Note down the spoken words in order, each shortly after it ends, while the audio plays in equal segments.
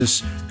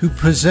who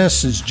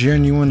possesses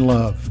genuine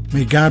love.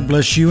 May God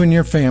bless you and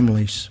your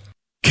families.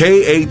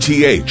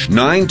 KATH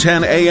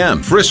 910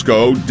 AM,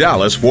 Frisco,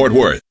 Dallas, Fort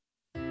Worth.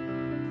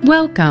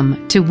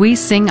 Welcome to We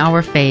Sing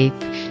Our Faith,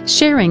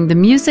 sharing the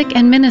music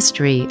and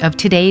ministry of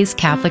today's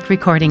Catholic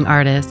recording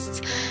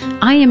artists.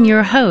 I am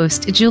your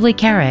host, Julie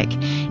Carrick,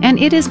 and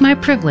it is my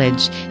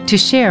privilege to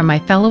share my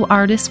fellow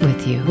artists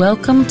with you.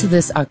 Welcome to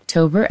this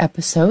October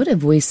episode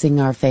of We Sing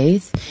Our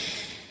Faith.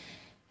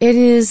 It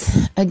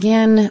is,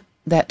 again,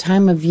 that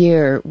time of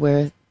year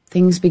where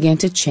things begin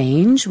to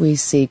change. We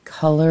see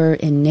color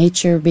in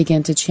nature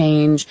begin to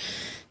change.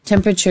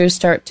 Temperatures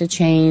start to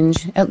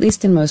change, at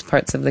least in most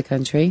parts of the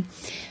country.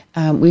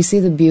 We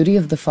see the beauty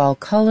of the fall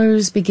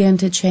colors begin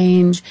to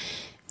change.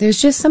 There's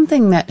just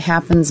something that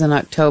happens in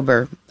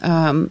October.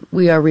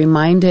 We are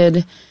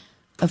reminded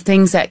of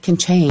things that can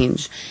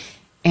change.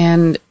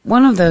 And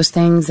one of those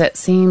things that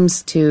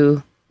seems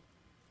to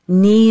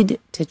need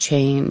to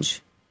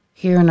change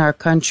here in our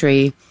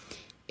country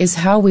is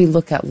how we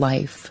look at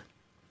life.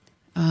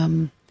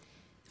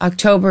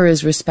 October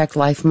is Respect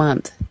Life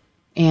Month.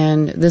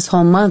 And this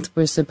whole month,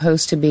 we're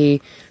supposed to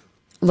be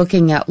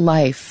looking at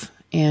life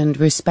and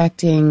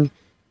respecting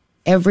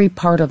every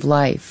part of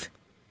life.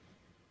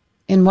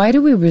 And why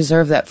do we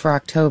reserve that for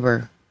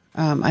October?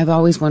 I've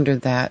always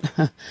wondered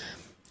that.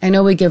 I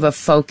know we give a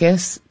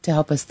focus to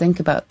help us think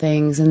about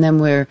things, and then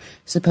we're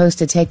supposed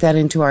to take that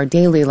into our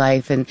daily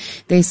life. And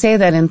they say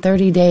that in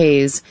 30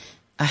 days,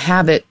 a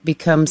habit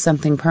becomes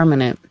something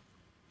permanent.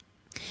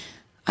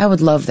 I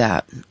would love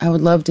that. I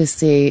would love to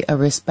see a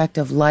respect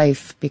of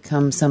life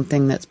become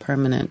something that's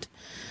permanent.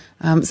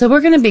 So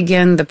we're going to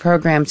begin the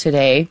program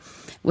today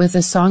with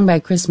a song by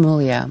Chris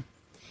Muglia.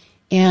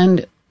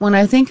 And when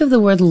I think of the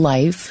word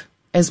life,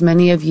 as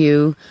many of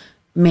you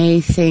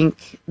may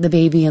think the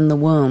baby in the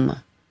womb.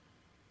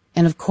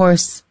 And of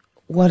course,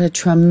 what a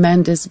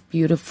tremendous,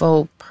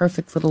 beautiful,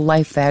 perfect little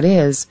life that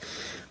is.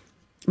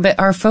 But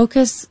our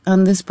focus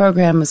on this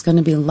program is going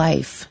to be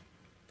life,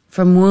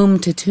 from womb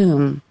to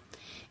tomb.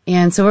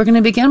 And so we're going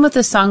to begin with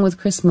a song with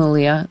Chris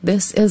Muglia,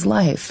 This Is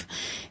Life.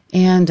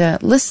 And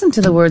listen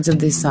to the words of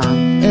this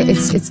song.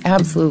 It's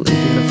absolutely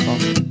beautiful.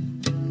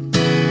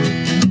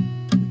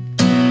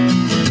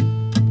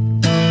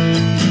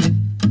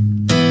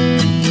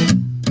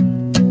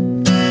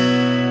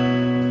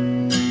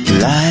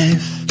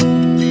 Life,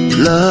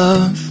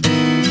 love,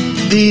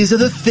 these are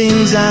the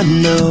things I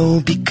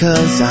know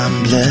because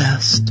I'm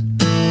blessed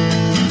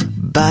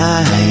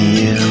by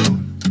you.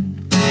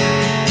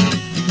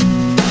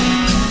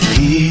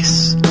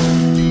 Peace,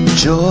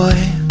 joy,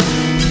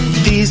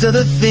 these are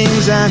the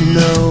things I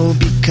know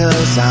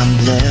because I'm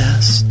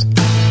blessed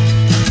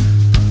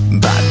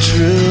by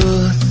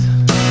truth.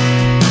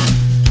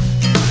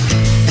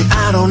 And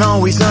I don't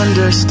always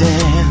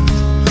understand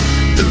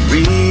the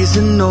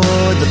reason or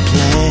the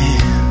plan,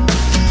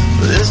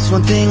 but this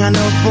one thing I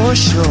know for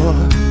sure,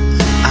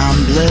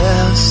 I'm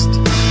blessed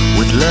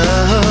with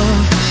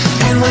love.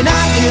 And when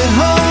I get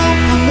home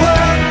from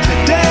work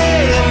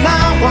today and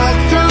I walk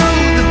through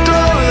the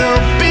door,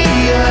 there'll be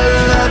a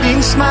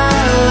loving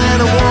smile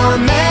and a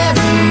warm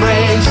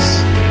embrace.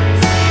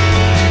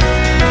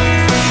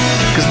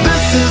 'Cause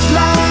this is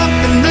life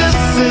and this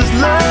is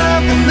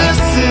love and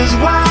this is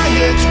why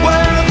it's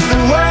worth the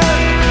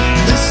work.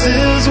 This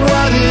is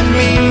what it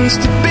means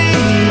to be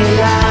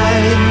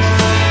alive.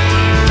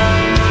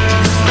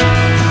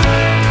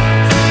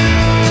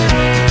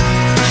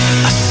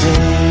 I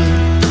sing,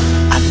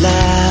 I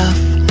laugh,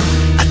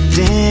 I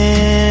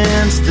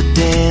dance the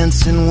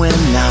dance, and when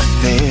I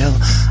fail,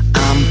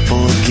 I'm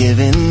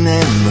forgiven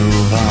and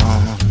move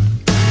on.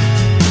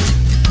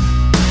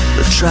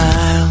 The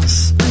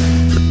trials,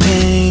 the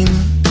pain,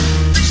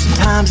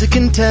 sometimes it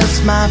can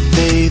test my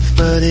faith,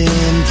 but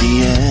in the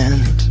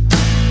end,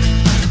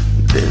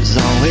 there's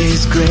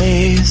always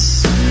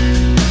grace.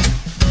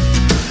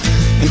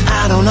 And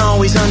I don't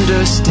always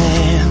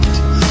understand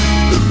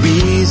the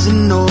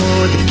reason or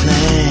the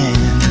plan,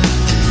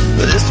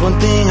 but this one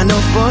thing I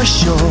know for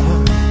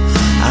sure,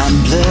 I'm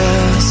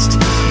blessed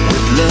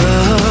with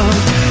love.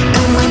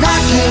 And when I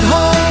get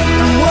home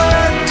from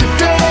work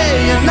today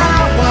and I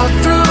walk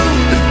through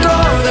the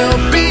door,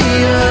 there'll be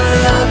a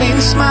loving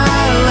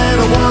smile and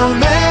a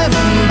warm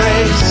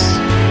embrace.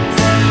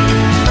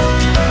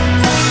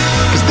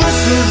 'Cause this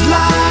is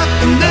life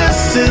and this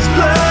is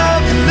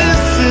love and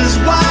this is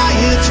why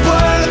it's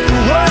worth the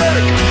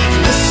work.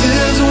 This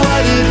is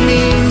what it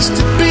means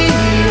to be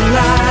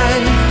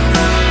alive.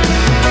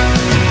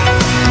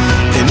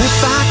 And if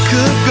I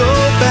could go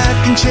back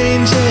and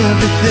change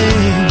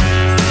everything,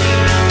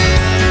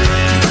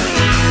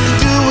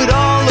 do it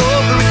all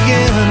over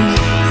again,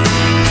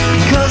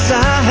 because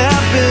I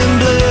have been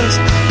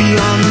blessed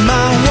beyond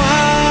my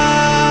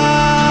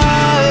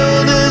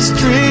wildest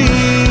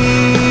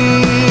dreams.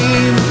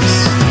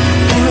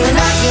 And when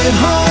I get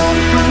home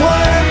from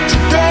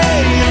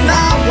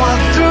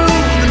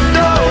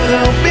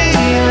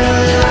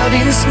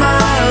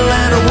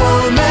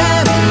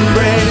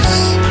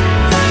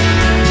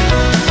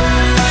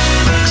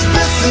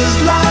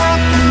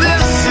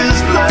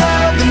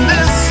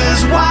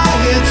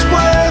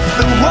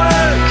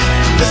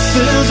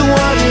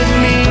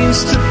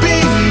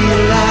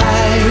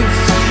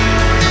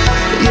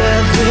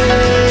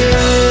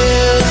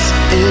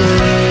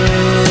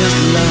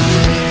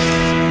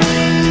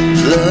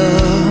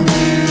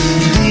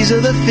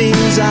the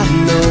things I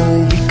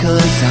know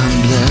because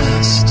I'm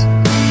blessed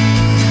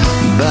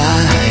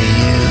by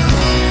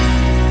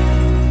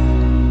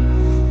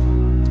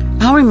you.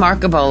 How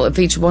remarkable if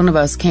each one of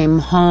us came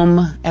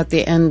home at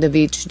the end of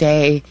each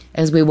day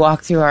as we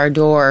walked through our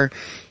door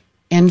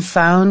and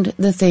found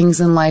the things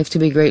in life to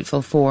be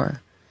grateful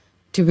for,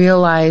 to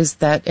realize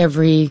that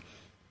every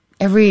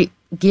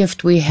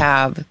gift we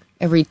have,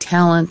 every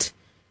talent,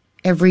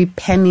 every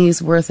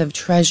penny's worth of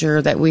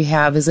treasure that we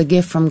have is a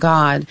gift from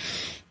God,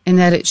 and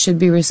that it should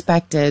be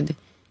respected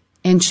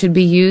and should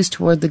be used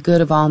toward the good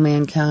of all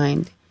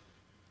mankind,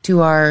 to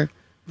our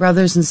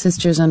brothers and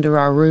sisters under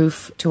our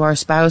roof, to our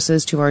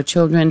spouses, to our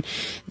children,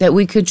 that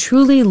we could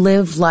truly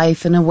live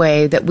life in a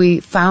way that we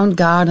found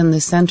God in the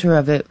center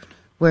of it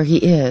where He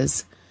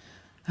is.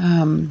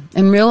 And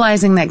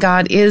realizing that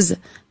God is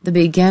the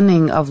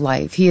beginning of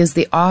life. He is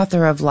the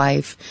author of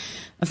life.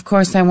 Of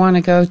course, I want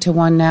to go to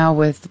one now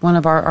with one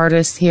of our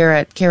artists here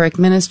at Carrick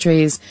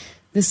Ministries.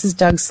 This is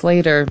Doug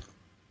Slater,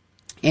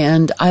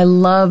 and I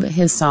love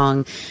his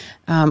song.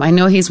 I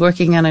know he's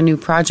working on a new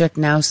project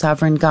now,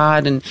 Sovereign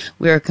God, and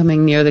we are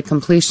coming near the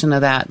completion of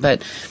that.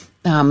 But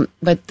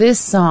this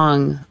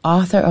song,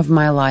 Author of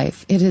My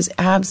Life, it is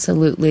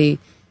absolutely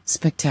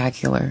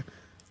spectacular.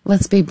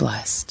 Let's be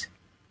blessed.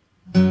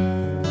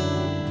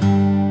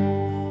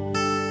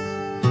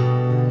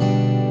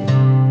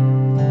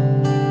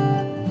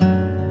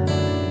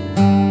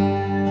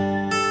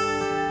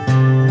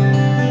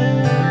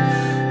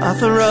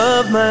 Author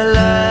of my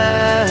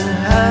life,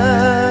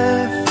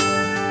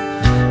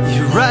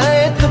 you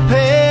write the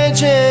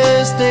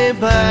pages day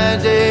by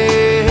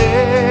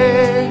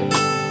day,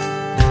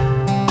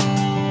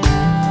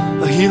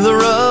 a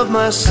healer of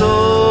my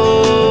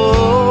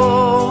soul.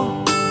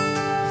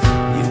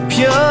 You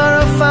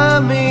purify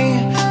me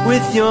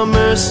with your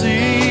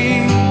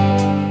mercy,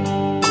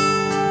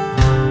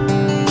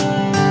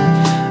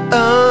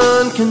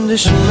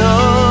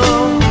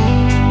 unconditional.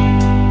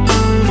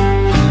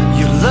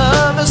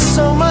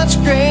 So much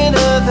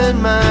greater than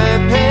my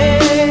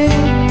pain.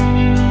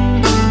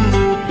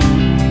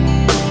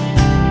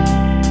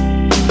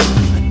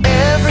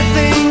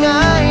 Everything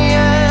I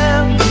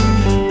am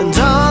and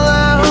all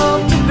I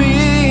hope to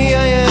be,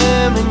 I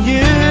am in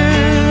you.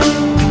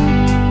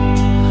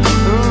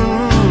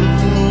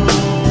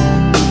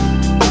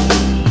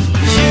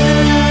 You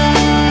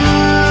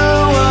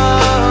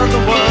are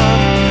the one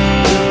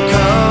who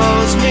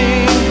calls me.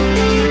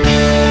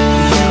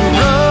 You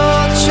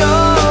wrote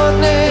your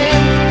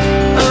name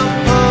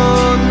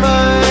upon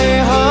my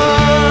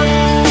heart.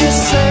 You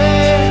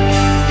say,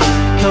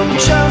 come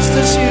just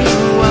as you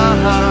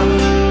are.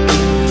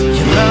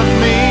 You love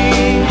me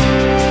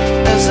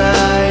as I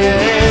am.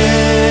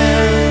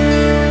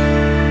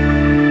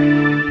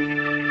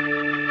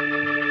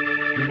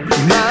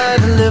 My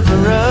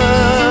deliverer,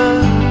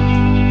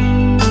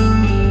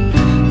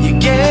 you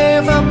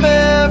gave up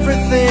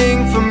everything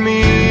for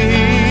me.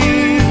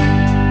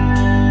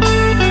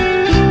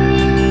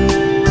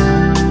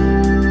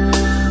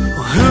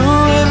 Who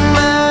am I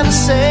to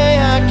say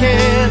I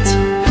can't?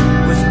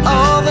 With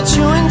all that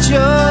you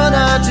endured, I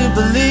do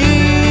believe.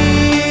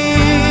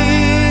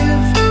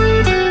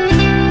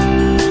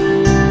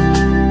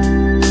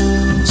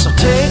 So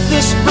take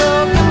this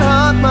broken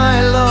heart,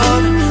 my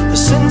Lord, the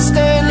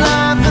sin-stained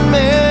life, and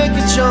make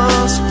it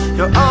yours.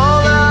 You're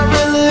all I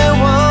really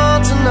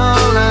want and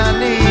all I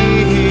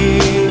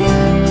need.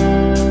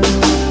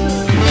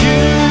 You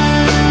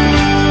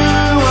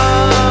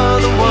are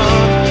the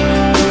one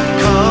who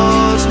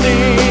calls me.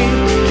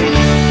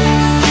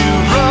 You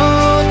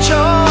wrote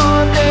your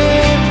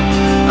name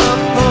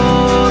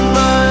upon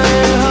my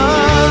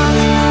heart.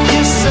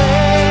 You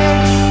say,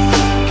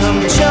 come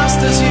just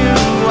as you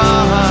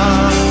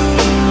are.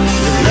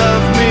 You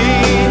love me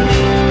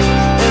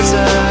as I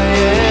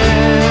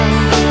am.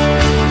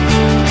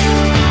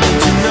 And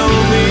you know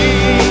me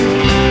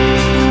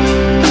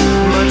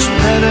much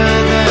better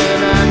than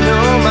I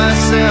know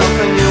myself.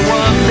 And you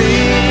want me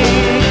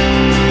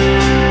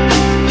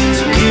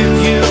to give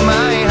you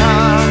my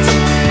heart.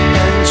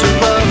 And you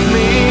love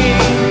me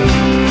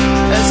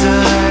as I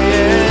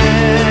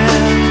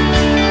am.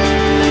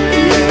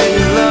 Yeah,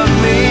 you love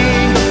me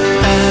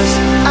as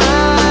I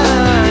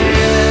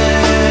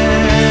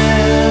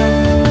am.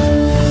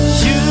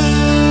 You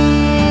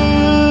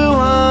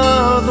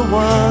are the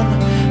one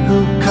who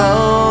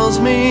calls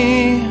me.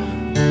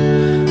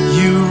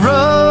 You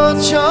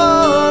wrote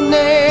your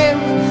name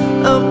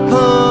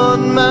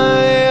upon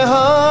my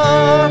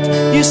heart.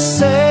 You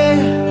say,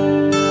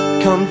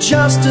 come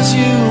just as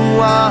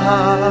you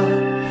are.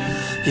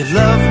 You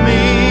love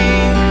me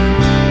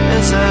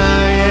as I am.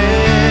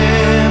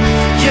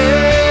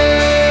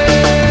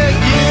 Yeah,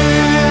 you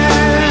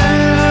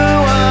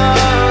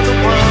are the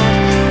one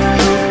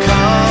who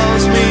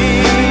calls me.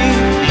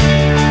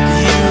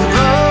 You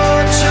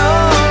wrote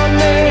your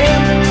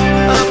name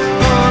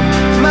upon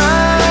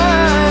my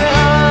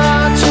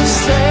heart. You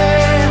say,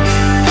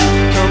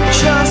 come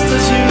just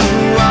as you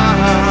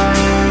are.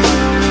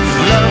 You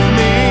love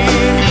me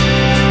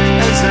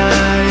as I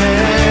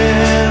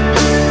am.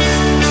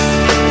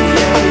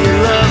 Yeah, you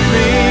love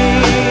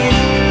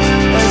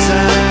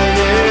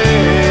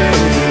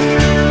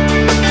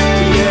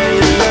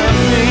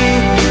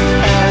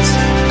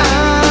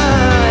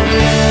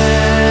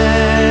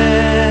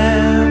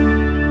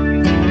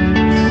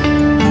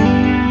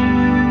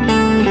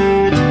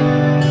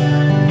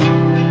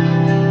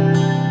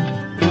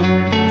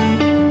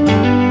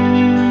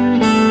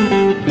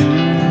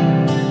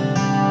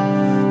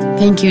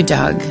Thank you,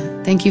 Doug.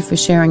 Thank you for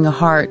sharing a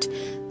heart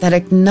that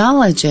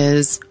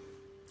acknowledges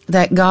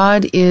that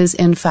God is,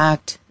 in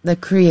fact, the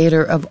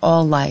creator of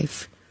all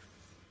life.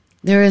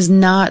 There is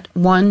not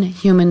one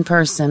human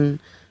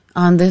person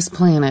on this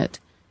planet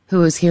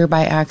who is here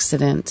by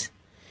accident.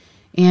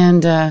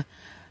 And I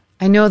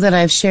know that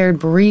I've shared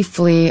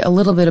briefly a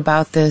little bit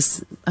about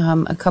this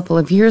a couple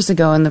of years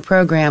ago in the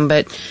program,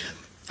 but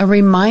a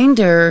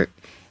reminder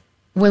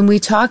when we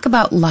talk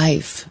about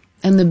life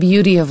and the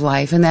beauty of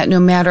life, and that no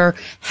matter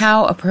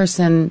how a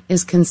person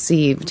is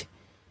conceived,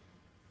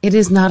 it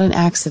is not an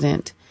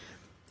accident.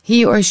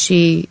 He or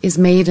she is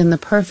made in the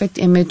perfect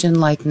image and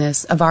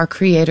likeness of our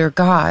Creator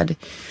God.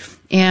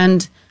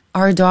 And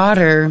our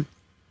daughter,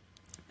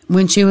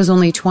 when she was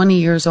only 20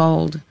 years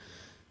old,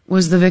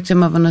 was the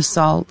victim of an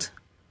assault.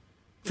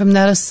 From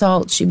that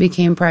assault, she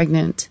became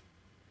pregnant.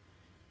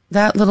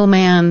 That little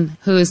man,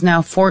 who is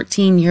now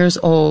 14 years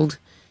old,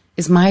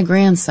 is my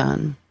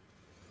grandson.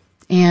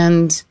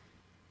 And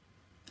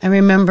I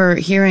remember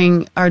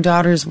hearing our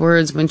daughter's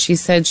words when she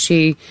said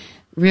she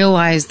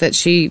realized that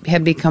she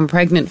had become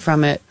pregnant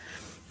from it,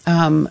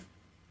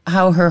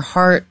 how her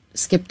heart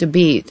skipped a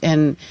beat,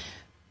 and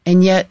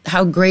yet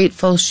how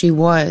grateful she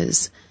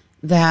was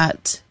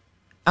that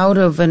out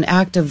of an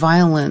act of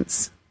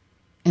violence,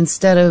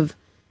 instead of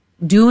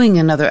doing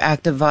another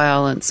act of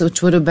violence,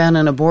 which would have been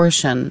an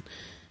abortion,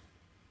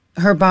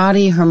 her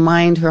body, her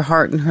mind, her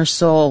heart, and her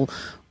soul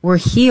were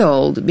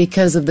healed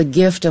because of the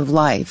gift of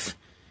life.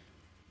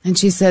 And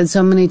she said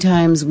so many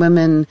times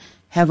women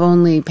have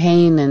only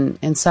pain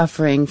and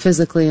suffering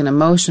physically and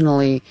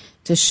emotionally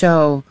to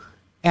show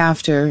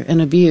after an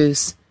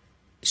abuse.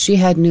 She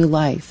had new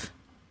life.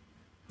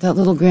 That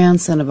little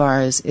grandson of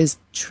ours is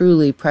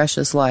truly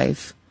precious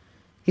life.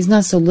 He's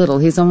not so little.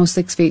 He's almost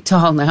 6 feet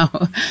tall now.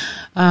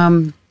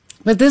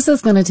 But this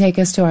is going to take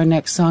us to our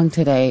next song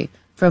today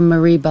from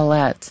Marie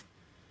Bellette.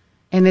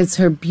 And it's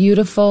her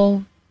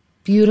beautiful,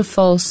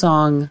 beautiful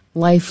song,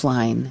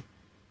 Lifeline.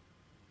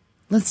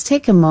 Let's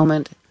take a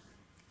moment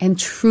and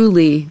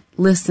truly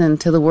listen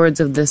to the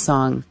words of this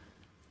song,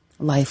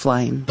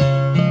 Lifeline.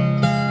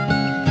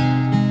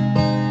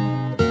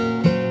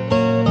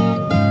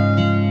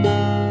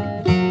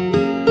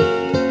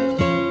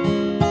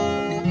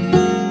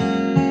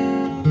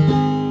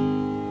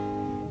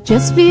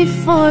 Just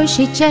before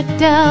she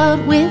checked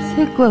out with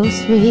her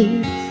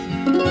groceries,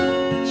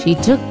 she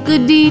took a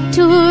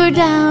detour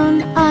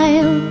down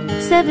aisle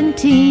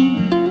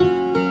 17.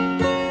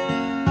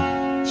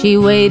 She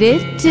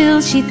waited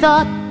till she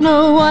thought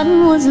no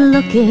one was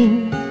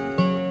looking,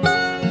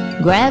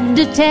 grabbed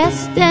a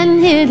test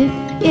and hid it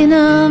in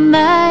a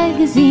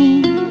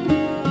magazine.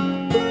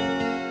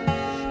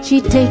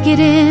 She'd take it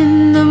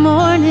in the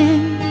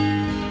morning,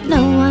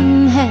 no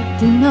one had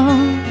to know.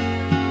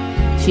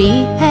 She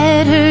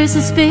had her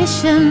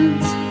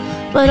suspicions,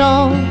 but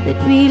all it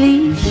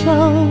really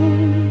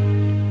showed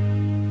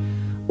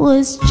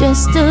was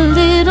just a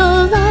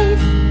little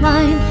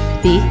lifeline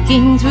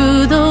peeking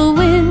through the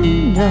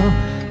window.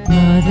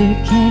 Mother,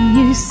 can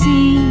you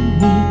see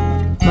me?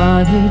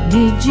 Mother,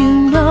 did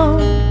you know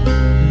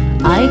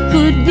I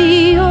could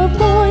be your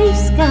Boy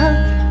Scout?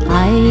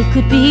 I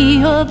could be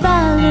your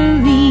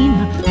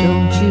ballerina.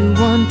 Don't you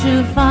want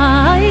to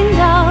find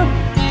out?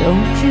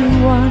 Don't you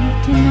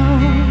want to know?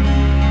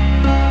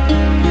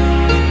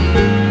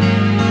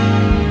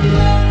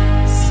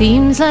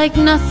 Seems like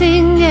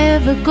nothing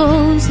ever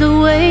goes the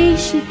way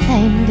she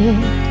planned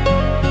it,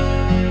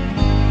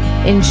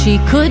 and she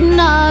could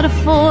not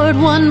afford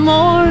one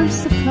more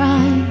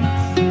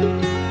surprise.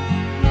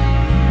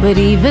 But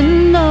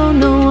even though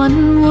no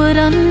one would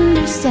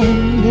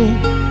understand it,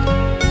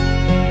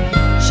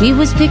 she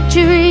was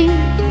picturing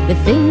the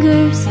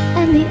fingers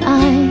and the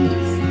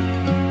eyes.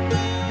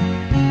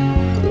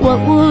 What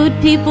would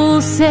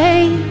people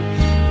say?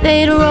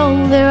 They'd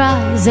roll their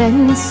eyes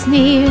and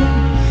sneer,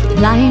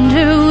 blind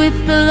her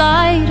with the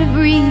light of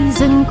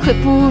reason,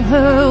 cripple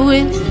her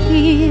with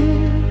fear.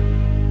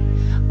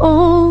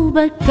 Oh,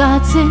 but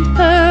God sent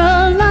her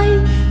a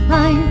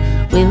lifeline.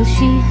 Will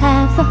she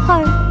have the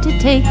heart to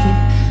take it?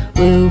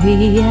 Will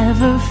we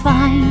ever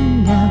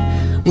find out?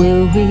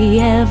 Will we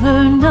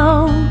ever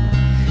know?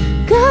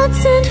 God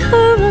sent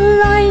her a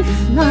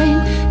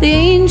lifeline. The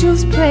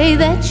angels pray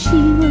that she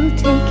will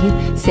take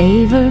it.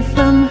 Save her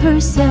from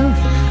herself.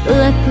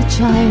 Let the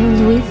child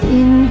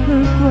within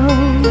her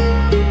grow.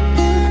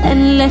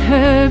 And let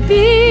her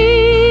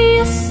be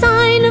a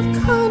sign of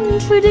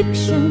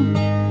contradiction.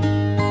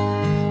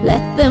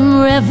 Let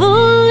them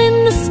revel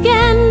in the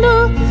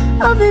scandal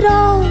of it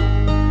all.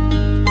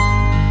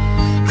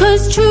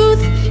 'Cause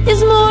truth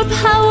is more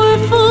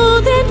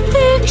powerful than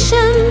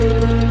fiction.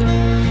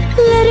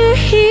 Let her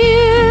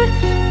hear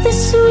the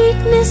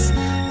sweetness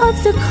of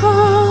the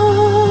call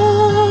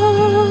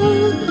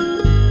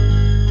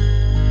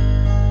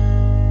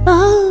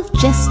of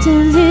just a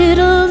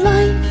little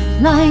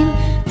lifeline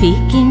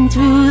peeking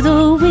through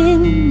the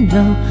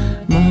window.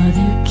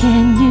 Mother,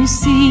 can you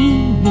see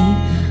me?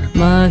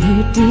 Mother,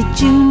 did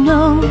you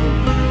know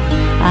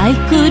I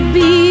could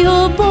be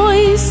your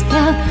Boy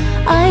Scout?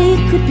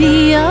 I could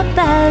be a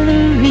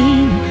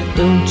ballerina.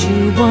 Don't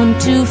you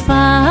want to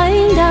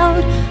find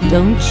out?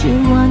 Don't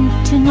you want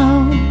to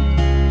know?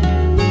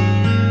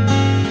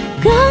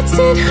 God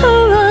sent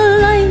her a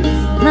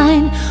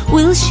lifeline.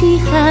 Will she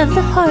have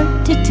the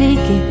heart to take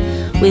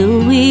it?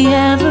 Will we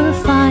ever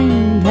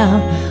find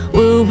out?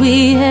 Will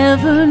we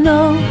ever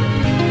know?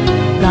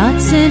 God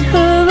sent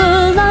her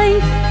a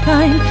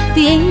lifeline.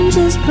 The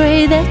angels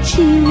pray that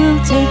she will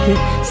take it.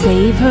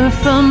 Save her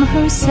from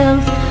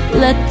herself.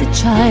 Let the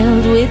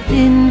child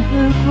within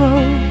her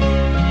grow.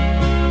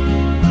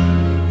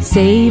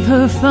 Save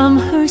her from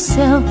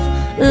herself.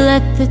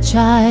 Let the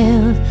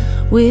child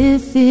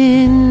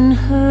within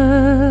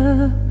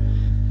her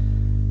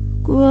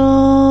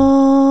grow.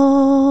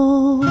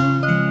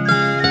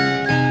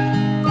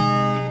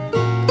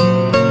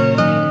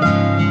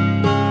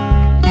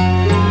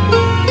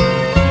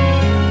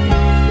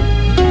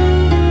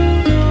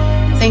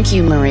 Thank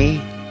you, Marie.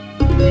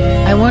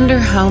 I wonder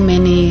how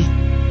many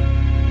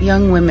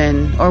young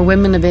women or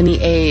women of any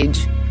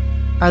age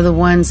are the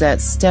ones that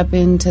step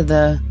into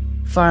the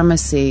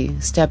pharmacy,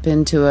 step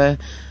into a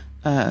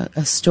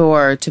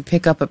store to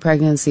pick up a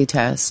pregnancy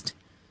test.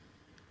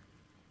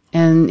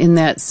 And in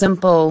that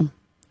simple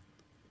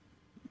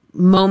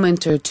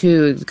moment or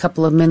two, a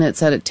couple of minutes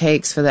that it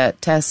takes for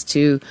that test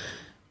to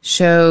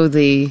show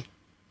the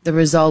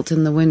result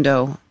in the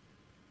window,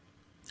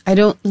 I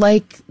don't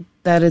like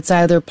that it's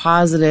either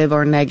positive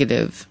or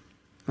negative,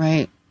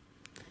 right?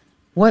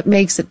 What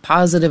makes it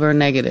positive or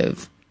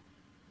negative?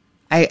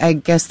 I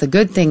guess the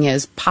good thing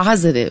is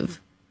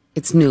positive,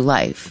 it's new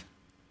life.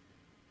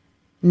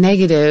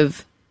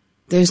 Negative,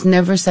 there's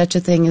never such a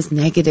thing as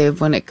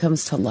negative when it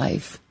comes to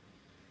life.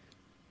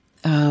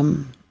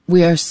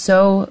 We are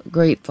so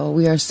grateful.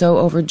 We are so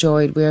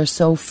overjoyed. We are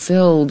so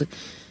filled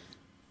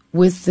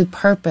with the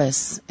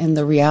purpose and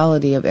the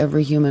reality of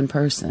every human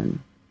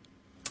person.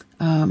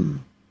 Of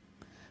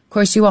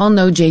course, you all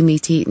know Jamie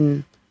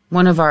Teton,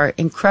 one of our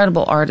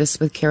incredible artists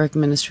with Carrick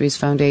Ministries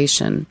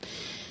Foundation.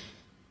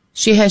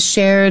 She has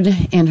shared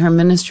in her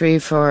ministry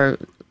for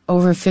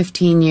over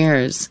 15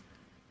 years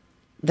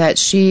that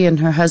she and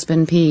her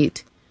husband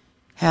Pete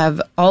have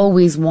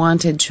always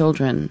wanted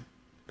children.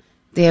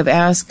 They have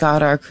asked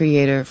God, our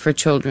Creator, for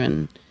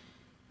children.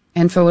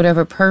 And for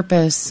whatever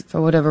purpose, for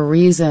whatever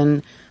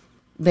reason,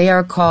 they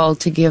are called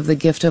to give the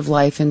gift of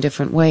life in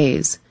different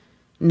ways,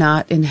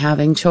 not in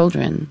having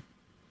children.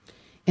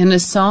 In a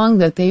song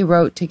that they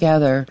wrote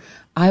together,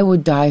 I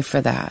would die for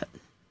that.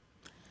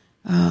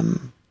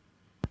 When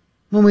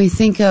we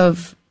think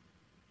of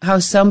how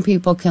some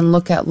people can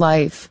look at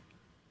life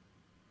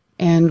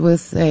and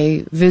with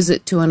a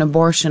visit to an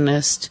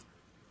abortionist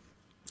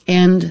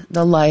end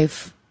the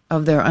life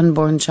of their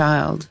unborn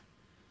child,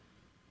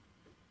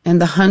 and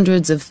the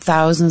hundreds of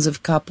thousands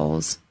of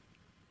couples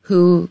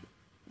who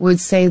would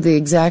say the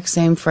exact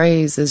same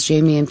phrase as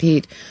Jamie and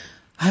Pete,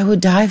 I would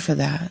die for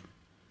that.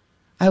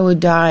 I would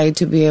die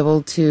to be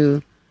able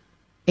to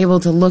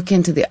look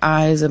into the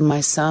eyes of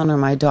my son or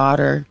my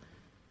daughter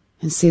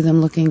and see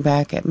them looking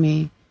back at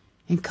me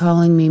and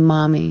calling me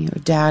mommy or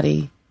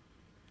daddy.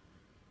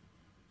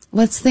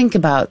 Let's think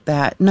about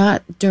that,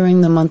 not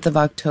during the month of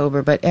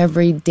October, but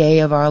every day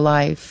of our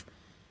life,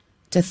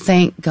 to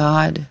thank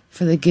God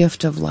for the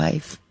gift of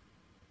life.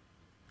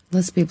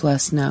 Let's be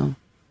blessed now.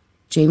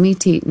 Jamie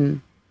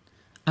Teton,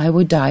 I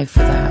would die for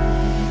that.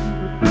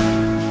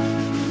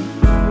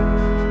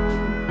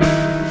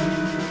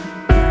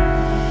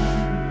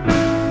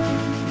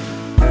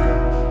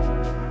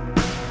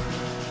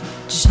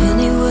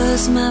 Jenny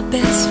was my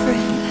best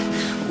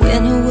friend,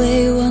 went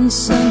away one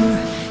summer,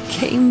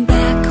 came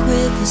back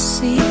with a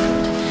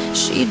secret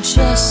she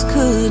just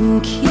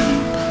couldn't keep.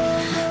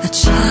 A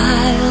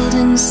child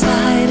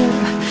inside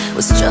her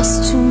was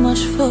just too much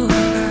for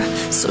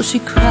her, so she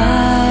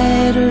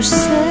cried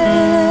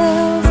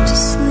herself to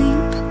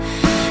sleep.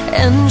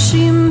 And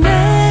she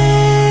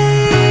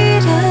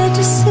made a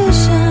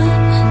decision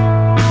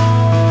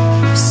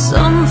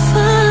some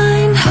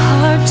find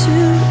hard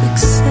to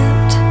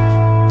accept.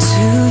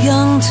 Too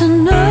young to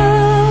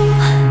know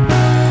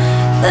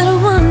that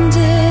one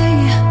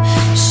day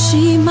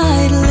she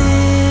might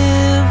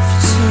live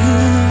to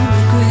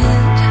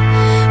regret.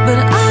 But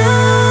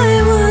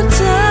I would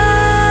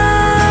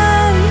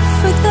die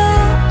for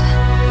that,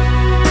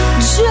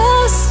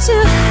 just to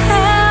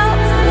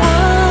have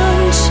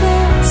one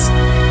chance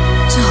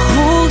to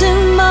hold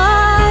in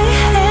my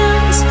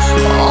hands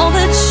all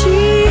that she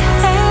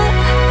had.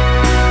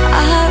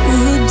 I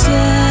would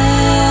die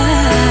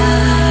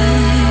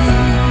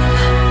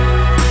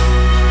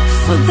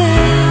for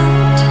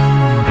that.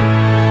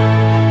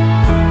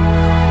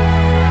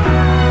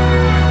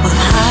 Well,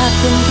 I've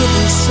been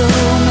given so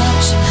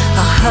much,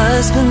 a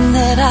husband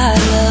that I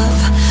love,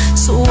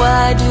 so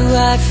why do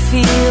I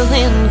feel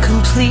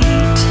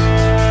incomplete?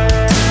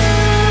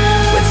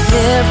 With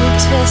every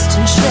test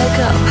and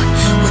checkup,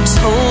 we're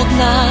told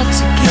not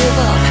to give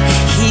up.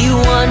 He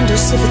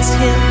wonders if it's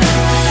him,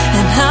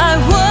 and I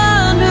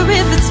wonder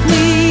if it's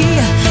me.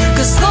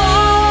 'Cause all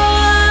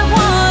I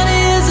want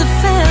is a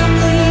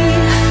family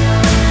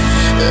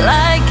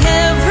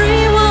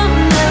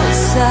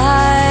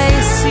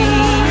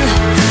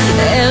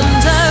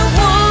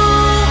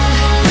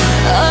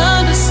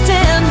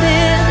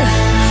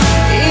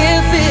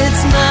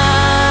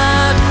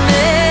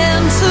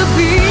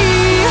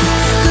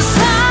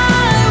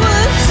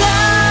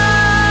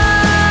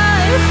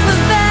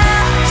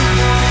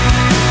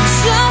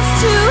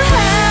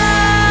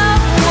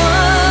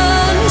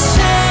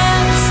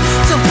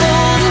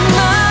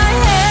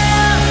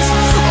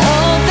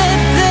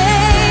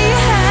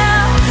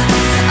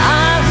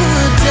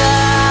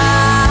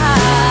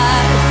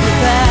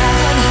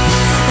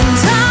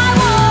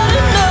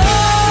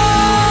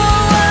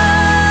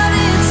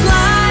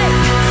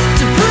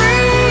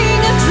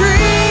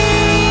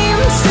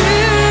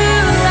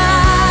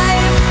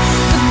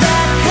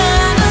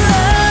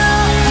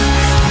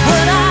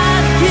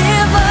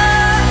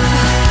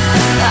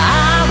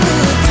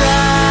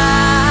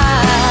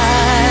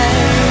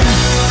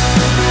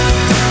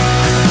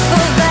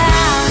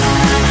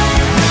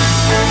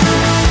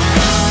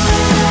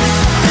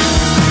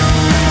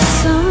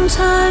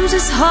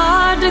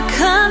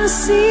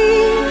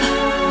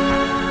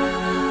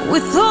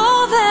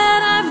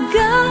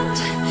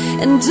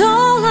and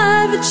all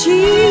I've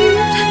achieved.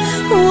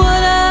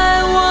 What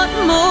I want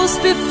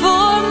most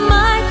before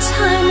my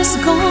time is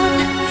gone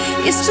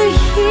is to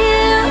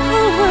hear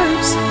the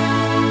words,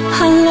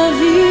 I love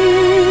you,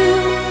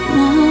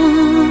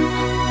 Mom.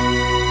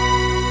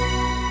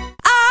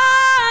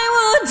 I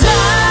will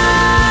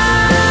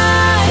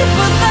die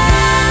for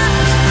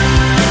that,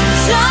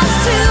 just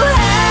to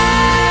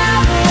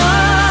have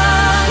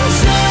one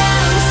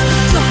chance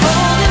to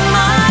hold in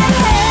my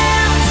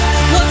hands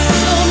what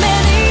so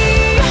many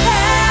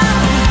have.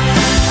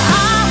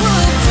 I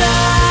would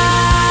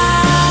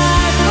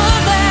die for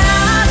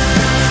that,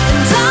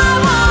 and I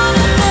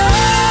wanna know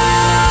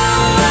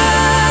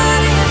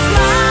what it's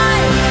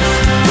like.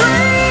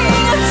 Bring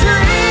a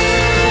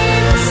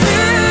dream to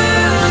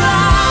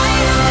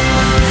life.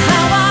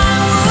 How I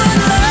would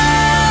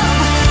love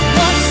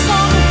what's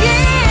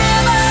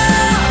ungiven.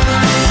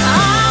 I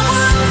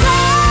would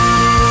die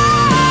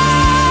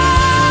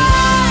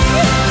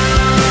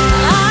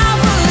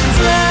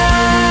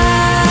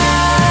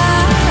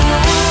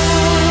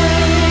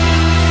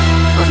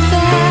for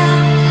that.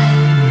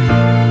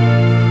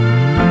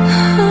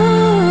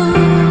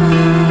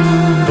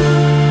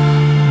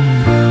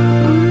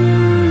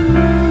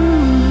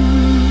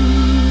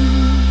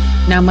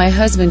 Now, my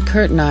husband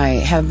Kurt and I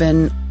have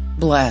been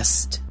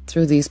blessed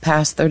through these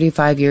past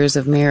 35 years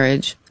of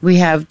marriage. We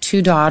have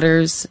 2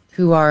 daughters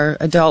who are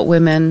adult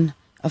women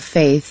of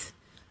faith.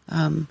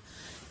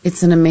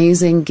 It's an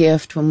amazing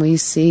gift when we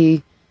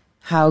see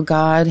how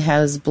God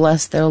has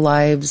blessed their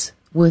lives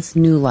with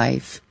new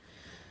life.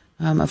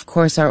 Of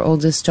course, our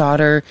oldest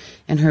daughter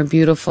and her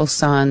beautiful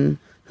son,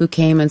 who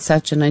came in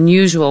such an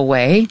unusual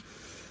way,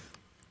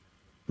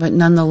 but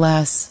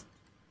nonetheless,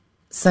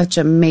 such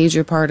a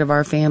major part of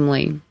our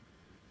family.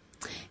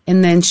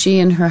 And then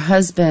she and her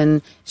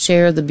husband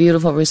share the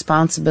beautiful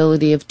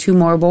responsibility of 2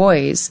 more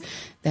boys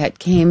that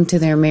came to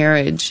their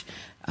marriage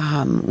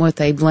with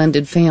a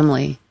blended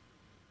family.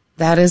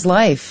 That is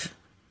life.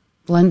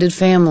 Blended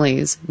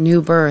families,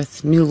 new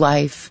birth, new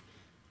life.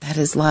 That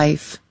is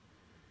life.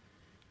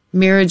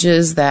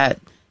 Marriages that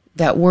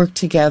work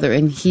together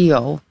and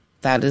heal.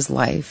 That is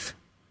life.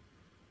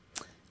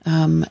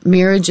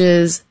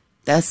 Marriages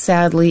that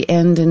sadly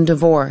end in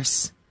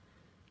divorce.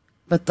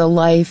 But the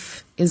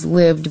life is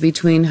lived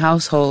between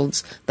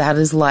households. That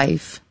is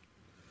life.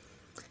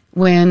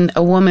 When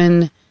a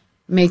woman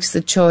makes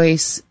the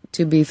choice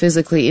to be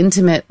physically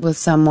intimate with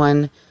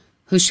someone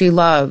who she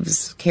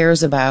loves,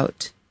 cares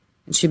about,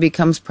 and she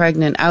becomes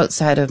pregnant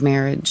outside of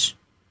marriage,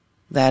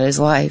 that is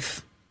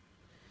life.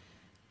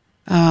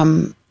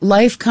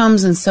 Life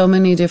comes in so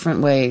many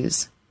different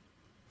ways,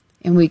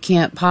 and we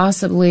can't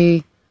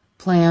possibly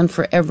plan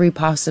for every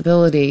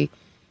possibility.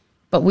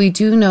 But we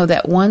do know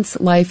that once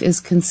life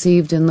is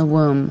conceived in the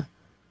womb,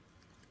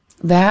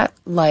 that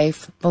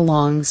life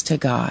belongs to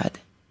God.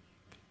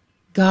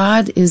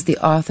 God is the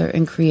author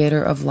and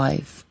creator of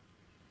life.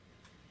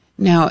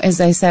 Now,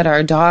 as I said,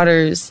 our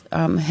daughters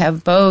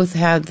have both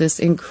had this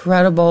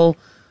incredible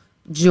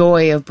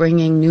joy of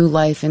bringing new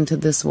life into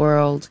this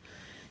world.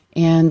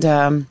 And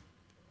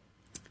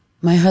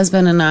my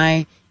husband and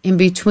I, in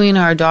between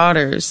our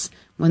daughters,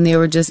 when they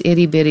were just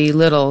itty-bitty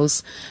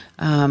littles,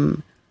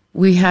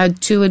 we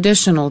had 2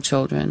 additional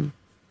children.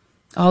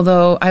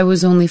 Although I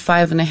was only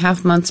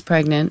 5.5 months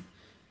pregnant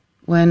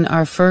when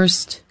our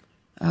first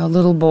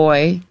little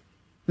boy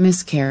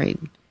miscarried.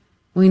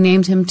 We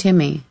named him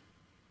Timmy.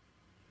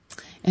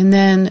 And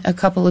then a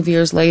couple of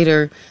years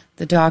later,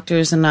 the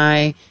doctors and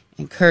I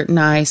and Kurt and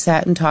I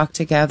sat and talked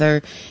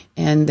together,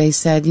 and they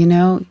said, you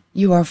know,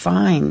 you are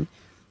fine.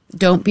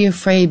 Don't be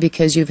afraid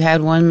because you've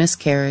had 1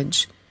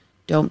 miscarriage.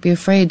 Don't be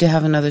afraid to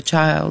have another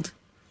child.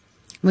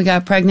 We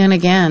got pregnant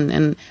again,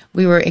 and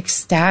we were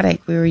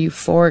ecstatic. We were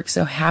euphoric,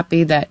 so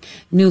happy that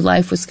new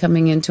life was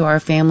coming into our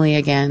family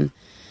again.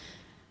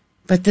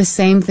 But the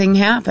same thing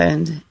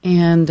happened,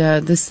 and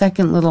the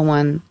second little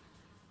one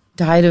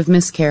died of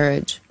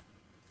miscarriage.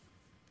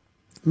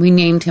 We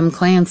named him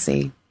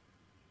Clancy.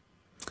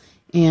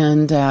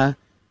 And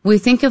we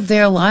think of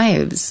their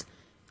lives.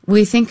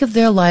 We think of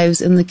their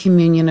lives in the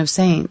communion of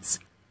saints.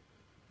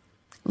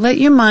 Let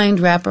your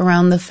mind wrap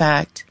around the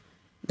fact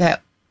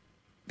that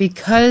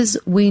because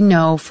we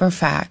know for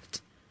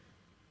fact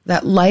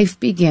that life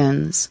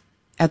begins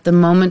at the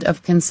moment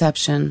of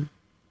conception,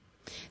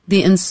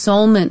 the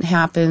ensoulment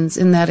happens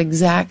in that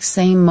exact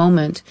same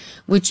moment,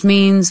 which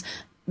means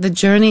the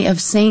journey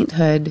of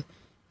sainthood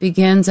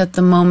begins at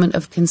the moment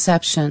of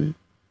conception.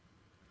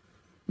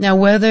 Now,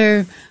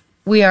 whether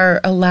we are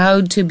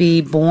allowed to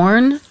be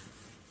born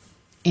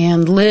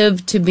and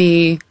live to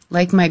be,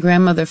 like my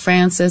grandmother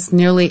Frances,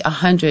 nearly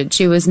 100.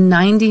 She was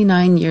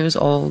 99 years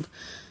old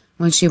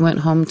when she went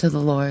home to the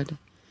Lord.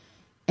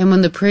 And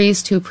when the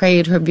priest who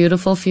prayed her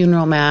beautiful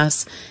funeral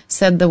mass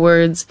said the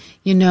words,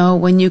 you know,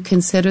 when you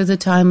consider the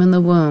time in the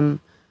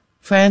womb,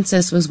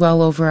 Frances was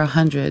well over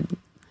 100.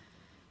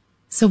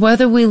 So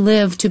whether we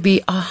live to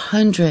be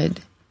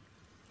 100,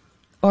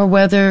 or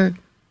whether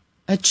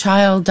a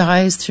child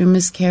dies through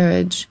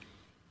miscarriage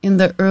in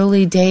the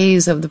early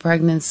days of the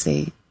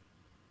pregnancy,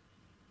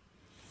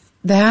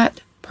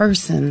 that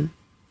person,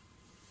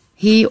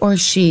 he or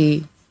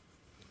she,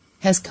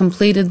 has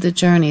completed the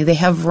journey. They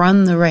have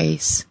run the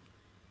race,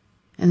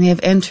 and they have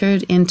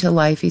entered into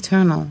life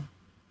eternal,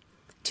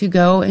 to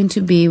go and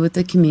to be with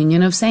the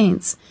communion of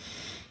saints.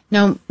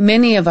 Now,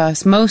 many of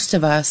us, most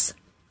of us,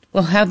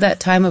 will have that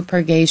time of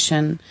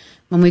purgation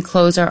when we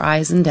close our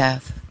eyes in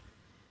death.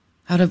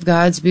 Out of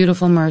God's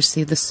beautiful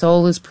mercy, the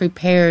soul is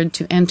prepared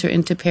to enter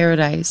into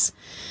paradise.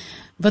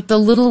 But the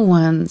little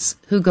ones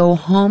who go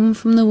home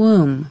from the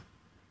womb,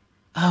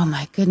 oh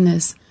my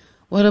goodness,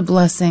 what a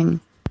blessing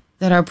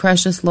that our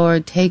precious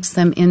Lord takes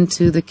them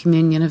into the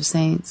communion of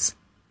saints.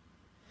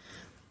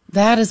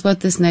 That is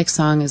what this next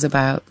song is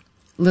about,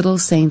 Little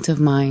Saint of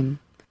Mine.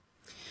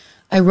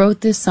 I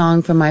wrote this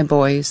song for my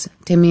boys,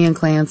 Timmy and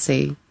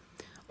Clancy,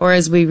 or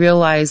as we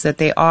realize that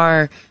they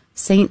are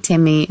Saint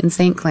Timmy and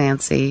Saint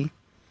Clancy.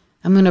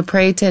 I'm going to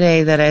pray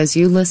today that as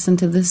you listen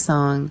to this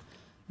song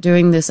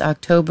during this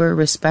October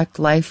Respect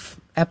Life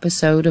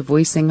episode of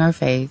We Sing Our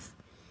Faith,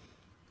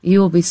 you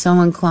will be so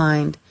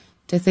inclined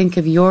to think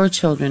of your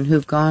children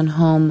who've gone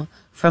home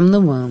from the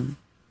womb.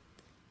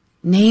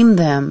 Name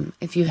them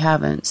if you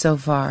haven't so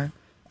far.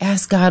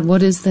 Ask God,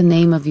 what is the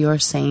name of your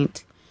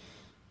saint?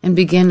 And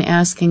begin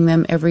asking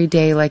them every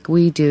day like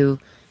we do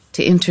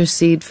to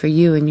intercede for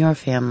you and your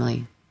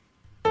family.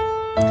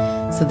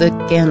 So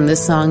again,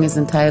 this song is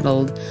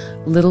entitled,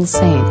 Little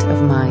Saint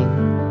of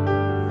Mine.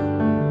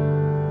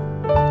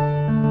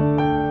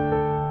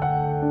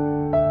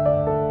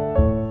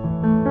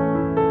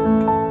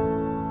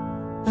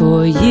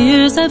 For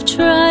years I've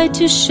tried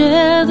to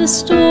share the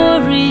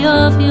story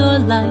of your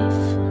life,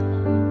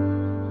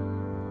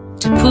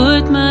 to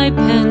put my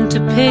pen to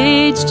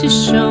page to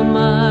show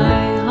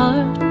my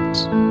heart.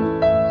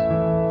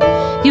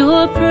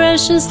 Your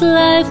precious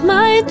life,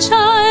 my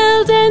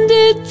child,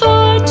 ended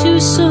far too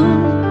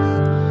soon,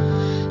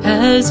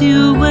 as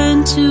you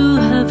went to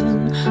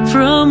heaven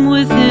from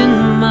within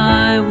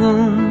my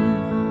womb.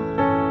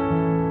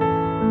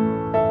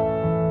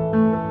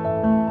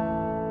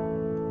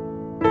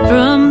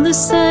 From the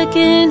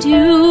second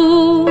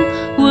you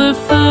were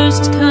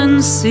first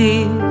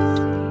conceived,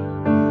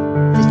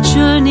 the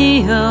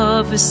journey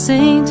of a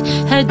saint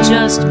had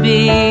just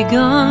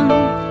begun.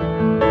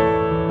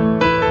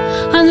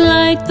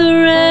 Unlike the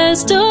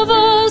rest of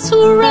us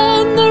who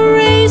ran the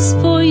race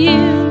for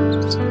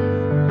years,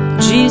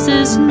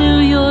 Jesus knew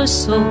your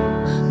soul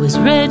was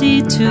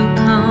ready to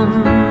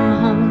come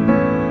home.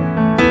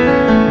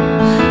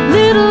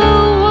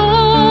 Little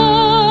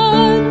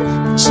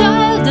one,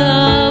 child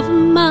of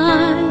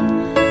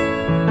mine,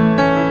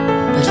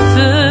 but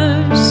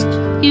first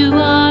you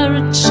are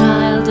a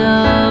child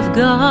of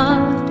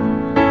God.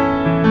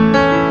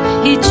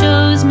 He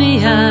chose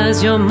me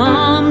as your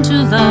mom to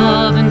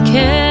love and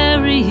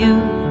carry you,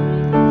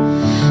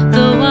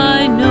 though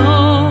I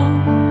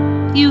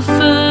know you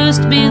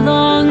first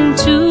belong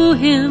to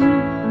Him.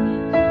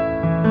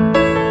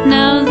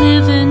 Now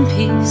live in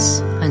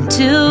peace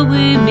until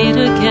we meet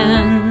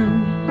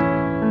again.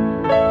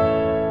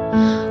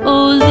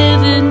 Oh,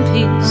 live in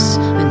peace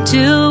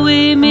until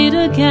we meet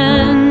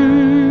again.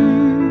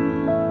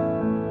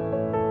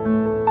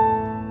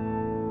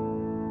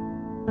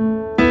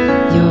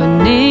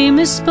 Your name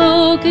is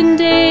spoken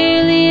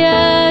daily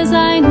as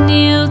I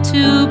kneel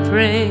to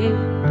pray.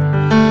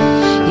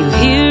 You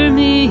hear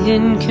me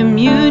in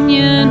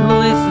communion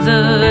with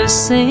the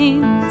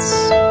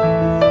saints.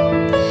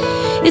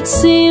 It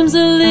seems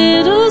a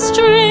little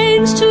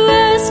strange to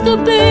ask a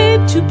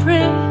babe to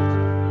pray.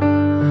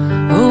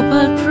 Oh,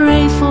 but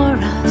pray for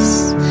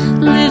us,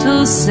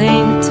 little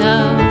saint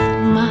of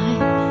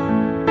mine.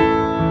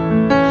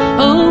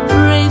 Oh,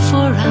 pray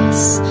for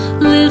us,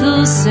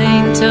 little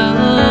saint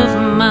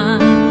of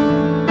mine.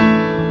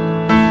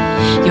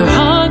 Your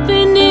heart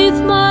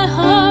beneath my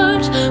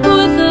heart,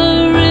 with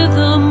a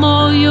rhythm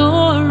all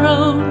your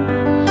own,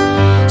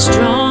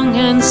 strong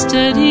and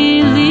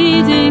steady,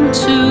 leading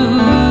to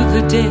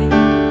the day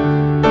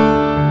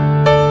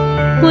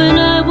when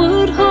I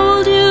would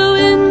hold you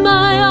in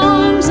my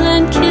arms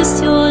and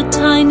kiss your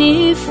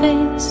tiny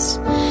face,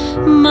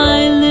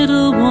 my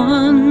little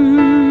one.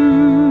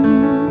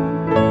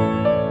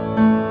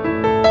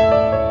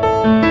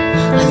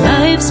 A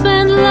life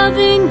spent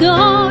loving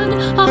God,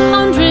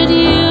 100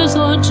 years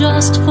or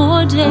just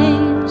 4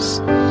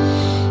 days.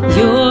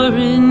 You're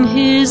in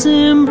His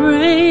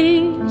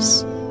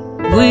embrace,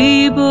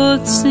 we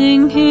both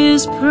sing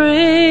His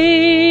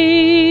praise.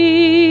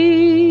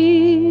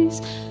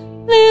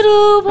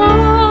 Little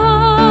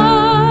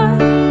one,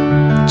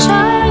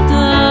 child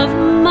of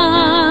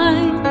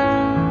mine,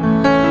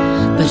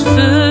 but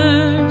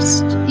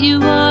first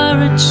you are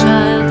a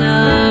child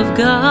of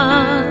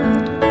God.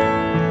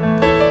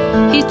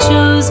 He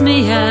chose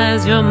me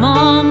as your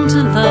mom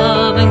to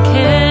love and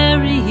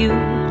carry you,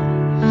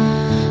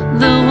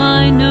 though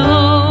I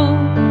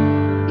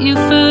know you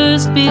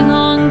first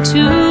belong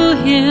to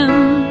Him.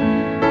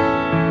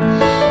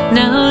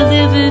 Now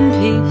live in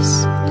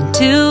peace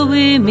until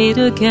we meet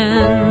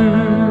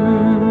again.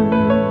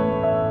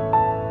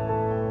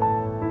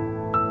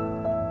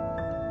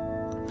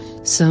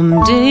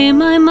 Someday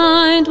my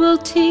mind will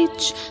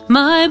teach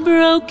my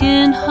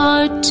broken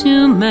heart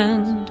to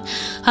mend.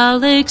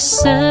 I'll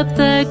accept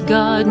that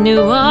God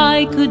knew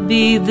I could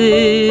be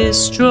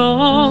this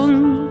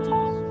strong.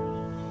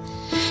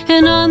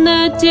 And on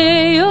that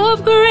day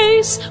of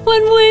grace,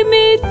 when we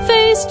meet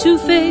face to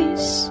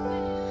face,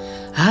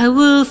 I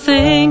will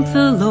thank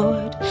the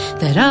Lord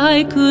that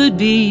I could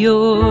be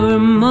your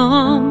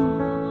mom.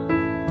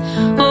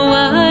 Oh,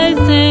 I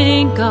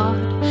thank God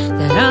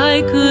that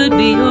I could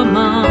be your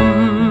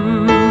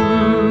mom.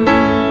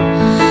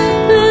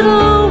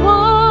 Little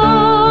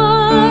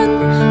one,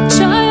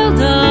 child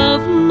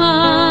of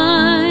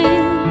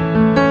mine,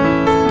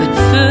 but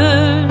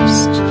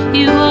first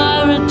you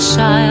are a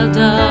child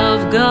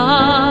of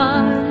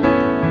God.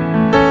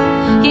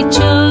 He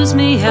chose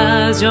me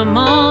as your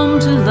mom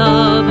to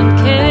love and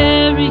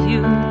carry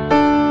you.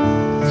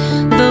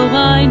 Though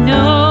I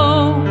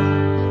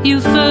know you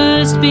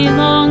first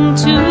belong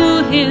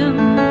to Him,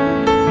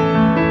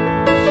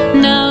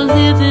 now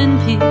live in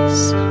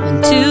peace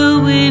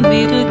until we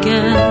meet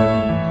again.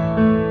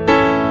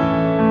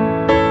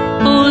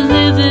 Oh,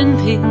 live in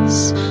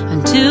peace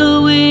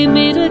until we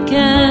meet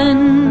again.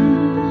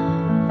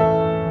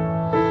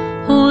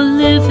 Oh,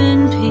 live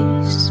in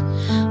peace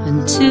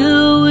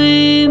until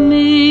we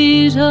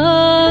meet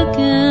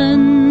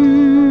again.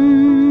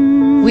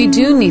 We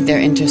do need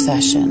their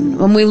intercession.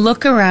 When we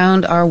look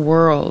around our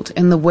world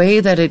in the way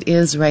that it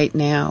is right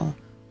now,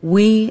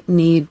 we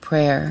need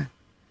prayer.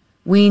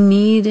 We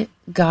need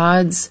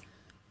God's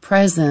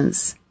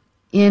presence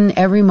in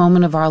every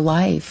moment of our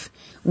life.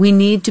 We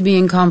need to be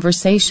in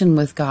conversation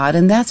with God,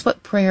 and that's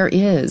what prayer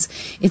is.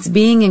 It's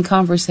being in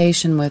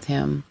conversation with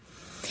Him.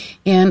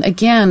 And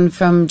again,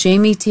 from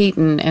Jamie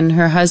Teton and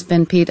her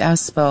husband Pete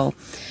Espo,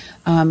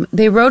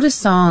 they wrote a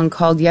song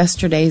called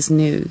Yesterday's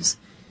News,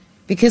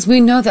 because we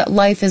know that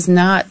life is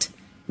not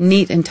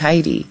neat and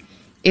tidy.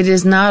 It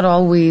is not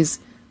always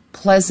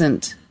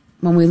pleasant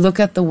when we look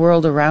at the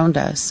world around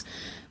us.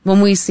 When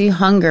we see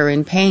hunger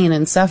and pain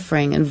and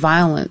suffering and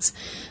violence,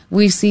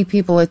 we see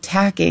people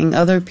attacking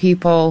other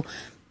people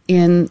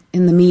in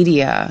the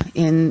media,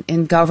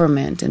 in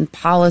government, in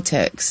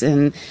politics,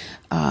 in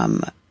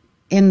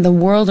the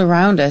world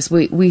around us.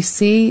 We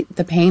see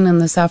the pain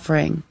and the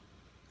suffering.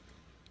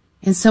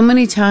 And so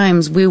many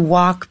times we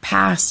walk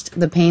past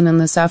the pain and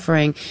the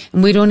suffering,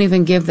 and we don't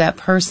even give that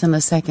person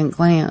a second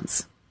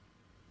glance.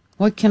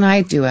 What can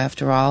I do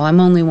after all? I'm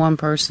only one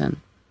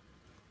person.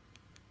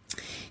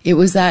 It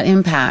was that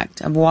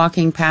impact of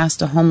walking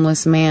past a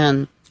homeless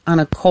man on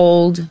a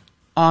cold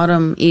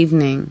autumn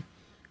evening.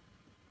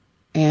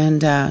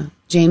 And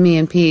Jamie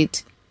and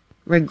Pete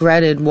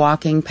regretted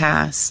walking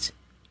past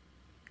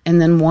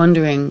and then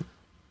wondering,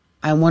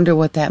 I wonder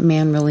what that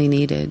man really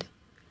needed.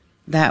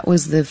 That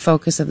was the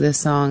focus of this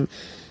song.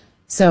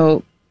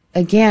 So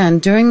again,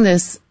 during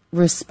this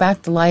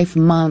Respect Life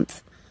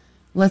Month,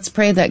 let's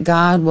pray that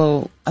God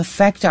will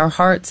affect our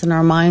hearts and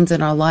our minds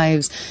and our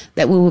lives,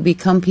 that we will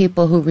become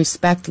people who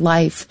respect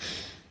life,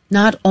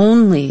 not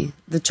only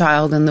the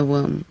child in the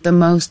womb, the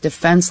most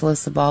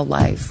defenseless of all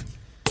life,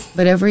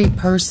 but every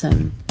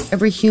person,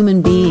 every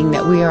human being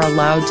that we are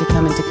allowed to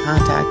come into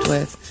contact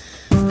with.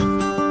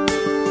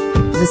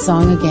 The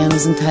song again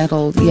is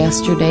entitled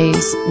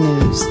Yesterday's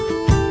News.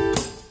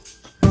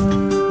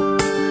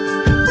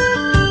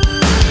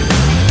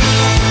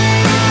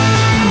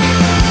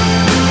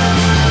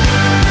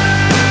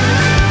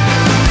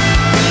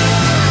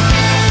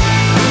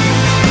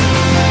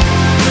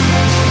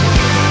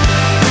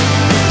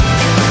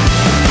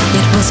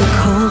 A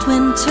cold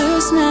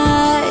winter's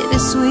night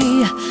as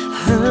we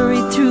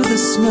hurried through the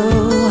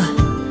snow.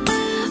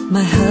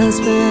 My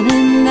husband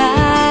and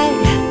I,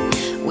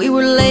 we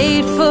were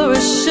late for a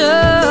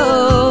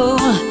show.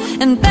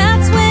 And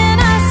that's when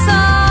I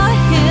saw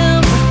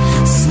him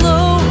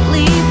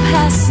slowly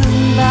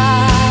passing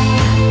by.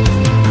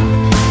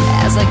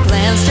 As I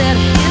glanced at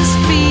his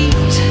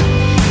feet,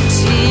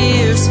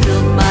 tears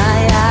filled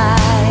my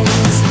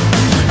eyes.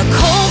 A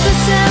cold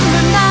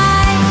December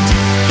night,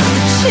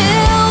 the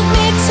chill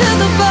to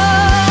the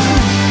bone.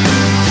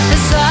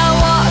 As I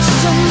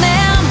watched a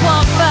man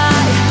walk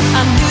by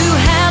I knew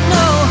had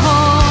no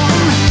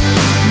home.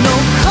 No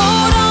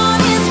coat on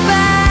his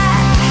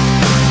back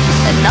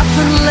and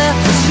nothing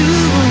left to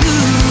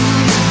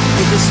lose,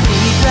 with his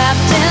feet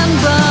wrapped in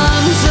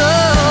bundles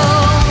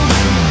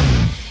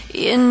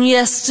in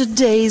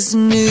yesterday's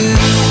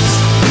news.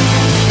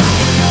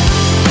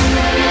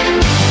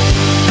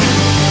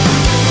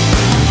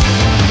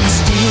 I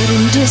stared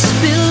in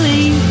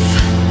disbelief.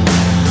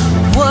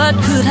 What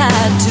could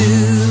I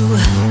do?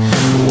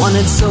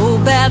 Wanted so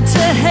bad to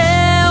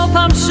help.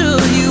 I'm sure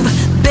you've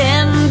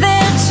been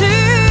there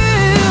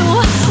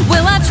too.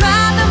 Well, I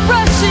tried to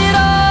brush it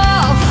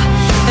off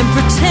and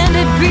pretend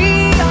it'd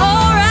be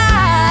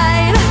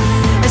alright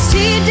as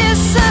he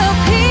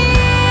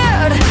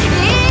disappeared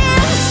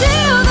into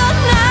the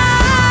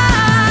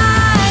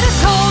night. A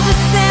cold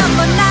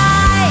December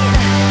night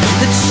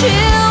that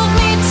chilled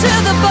me to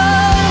the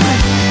bone.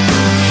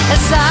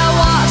 As I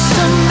watched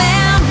a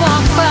man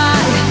walk by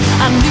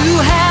I knew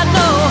had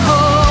no hope.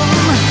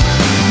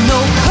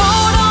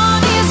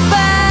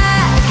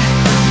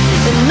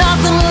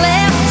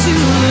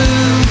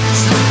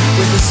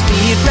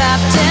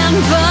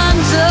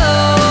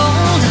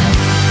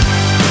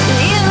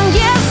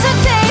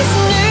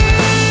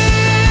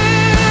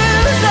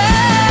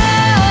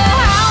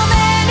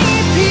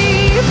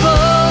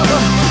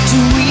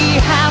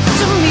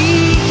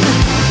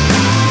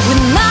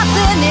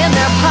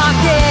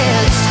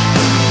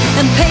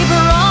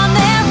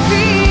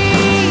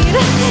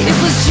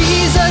 was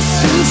Jesus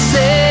who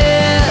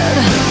said,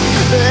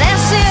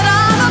 blessed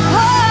are the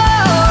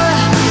poor.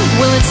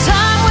 Well, it's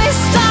time we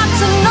start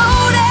to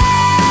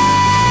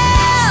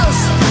notice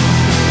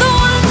the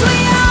ones we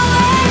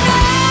only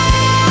know.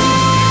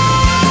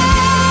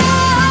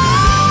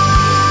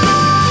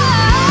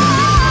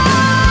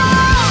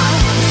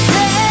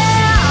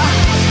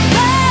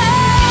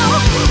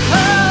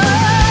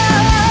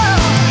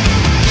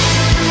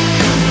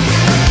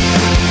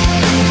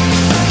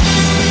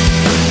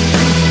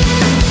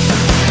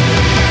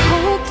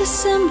 Cold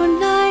December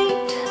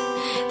night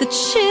that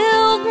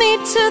chilled me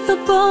to the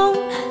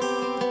bone.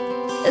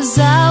 As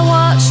I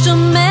watched a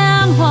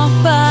man walk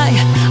by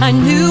I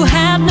knew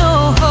had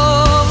no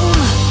home.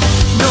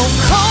 No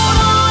coat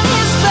on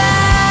his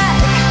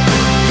back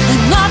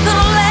and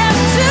nothing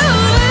left to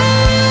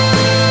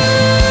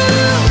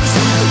lose.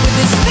 With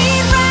his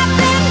feet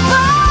wrapped in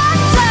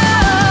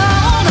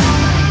button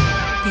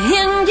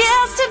in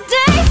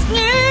yesterday's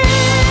news.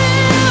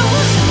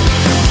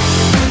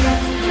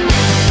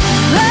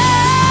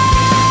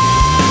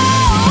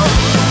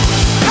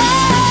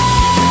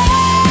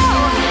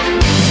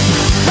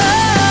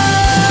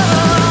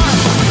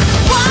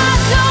 Why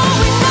don't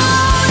we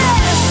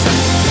notice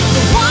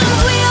the ones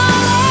we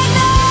only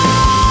know?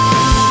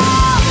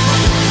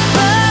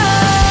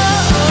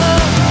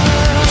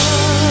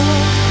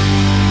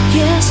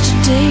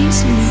 Yesterday's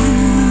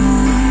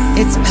news.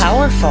 It's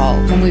powerful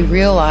when we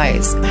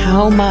realize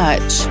how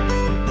much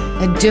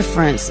a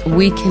difference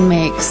we can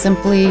make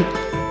simply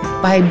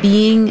by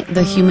being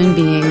the human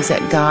beings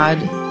that God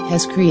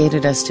has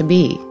created us to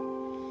be.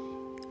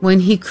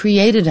 When He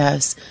created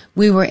us,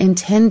 we were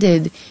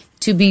intended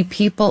to be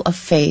people of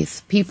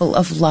faith, people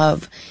of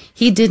love.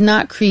 He did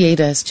not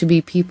create us to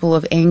be people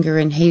of anger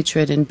and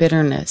hatred and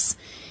bitterness.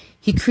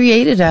 He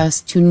created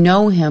us to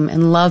know Him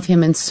and love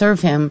Him and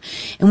serve Him.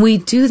 And we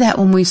do that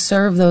when we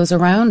serve those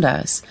around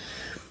us.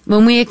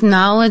 When we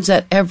acknowledge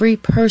that every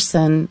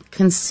person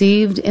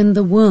conceived in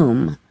the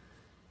womb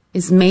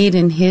is made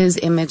in His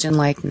image and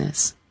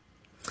likeness.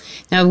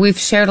 Now, we've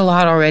shared a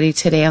lot already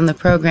today on the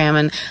program,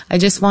 and I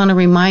just want to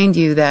remind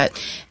you that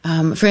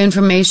for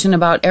information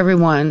about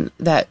everyone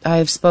that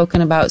I've spoken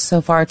about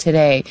so far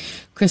today,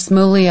 Chris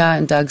Mulia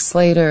and Doug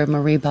Slater,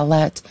 Marie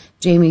Ballette,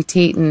 Jamie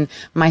Teton,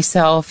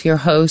 myself, your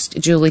host,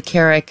 Julie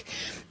Carrick,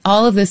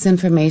 all of this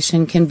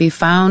information can be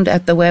found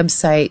at the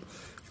website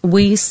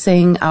We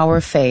Sing Our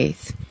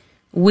Faith.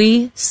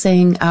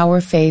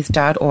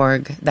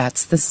 WeSingOurFaith.org.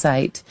 That's the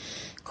site.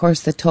 Of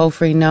course, the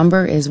toll-free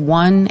number is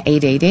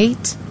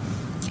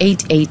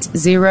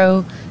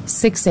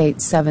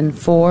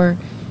 1-888-880-6874,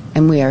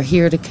 and we are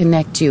here to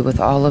connect you with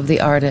all of the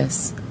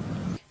artists.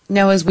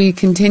 Now, as we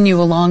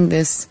continue along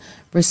this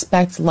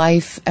Respect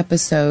Life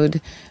episode,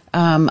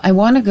 I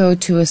want to go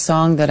to a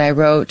song that I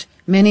wrote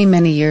many,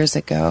 many years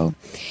ago,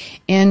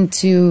 and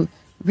to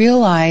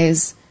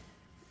realize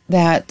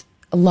that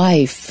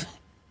life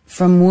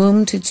from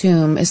womb to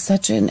tomb is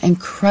such an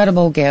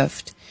incredible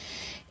gift.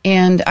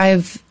 And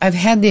I've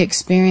had the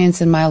experience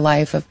in my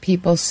life of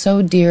people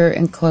so dear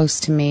and close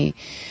to me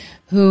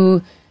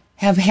who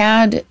have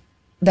had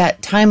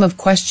that time of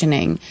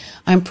questioning.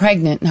 I'm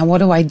pregnant, now what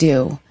do I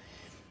do?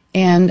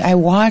 And I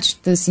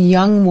watched this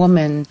young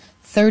woman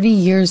 30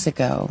 years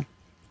ago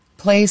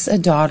place a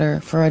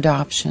daughter for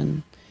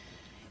adoption.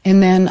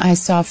 And then I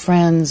saw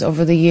friends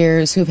over the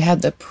years who've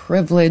had the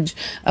privilege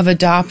of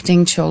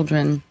adopting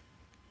children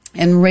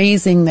and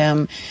raising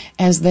them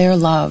as their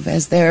love,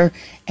 as their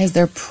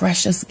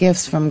precious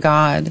gifts from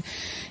God.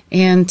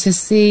 And to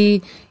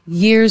see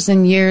years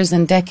and years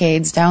and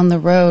decades down the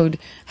road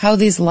how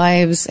these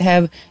lives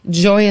have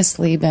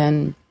joyously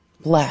been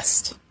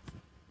blessed.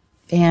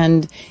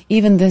 And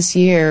even this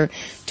year,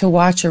 to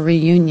watch a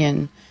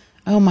reunion,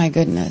 oh my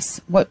goodness,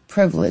 what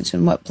privilege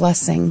and what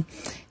blessing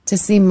to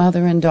see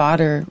mother and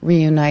daughter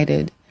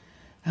reunited,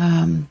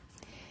 and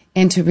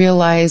to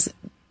realize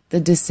the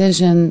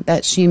decision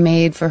that she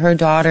made for her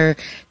daughter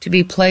to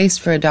be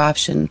placed for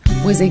adoption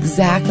was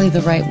exactly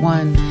the right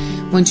one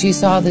when she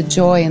saw the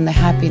joy and the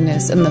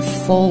happiness and the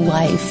full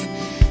life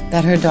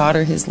that her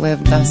daughter has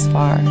lived thus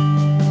far.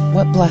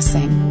 What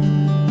blessing.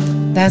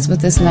 That's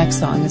what this next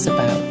song is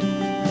about.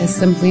 It's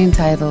simply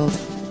entitled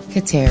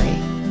Kateri.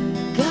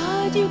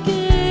 God, you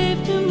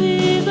gave to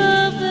me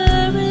the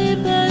very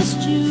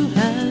best you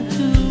had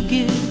to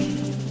give.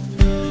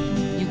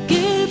 You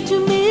gave to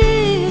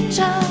me a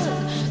child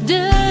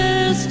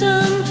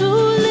destined to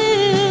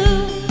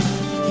live.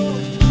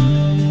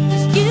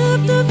 This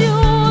gift of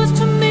yours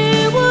to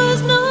me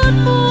was not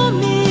for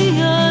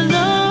me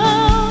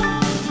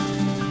alone.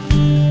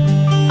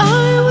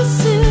 I was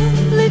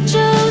simply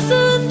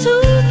chosen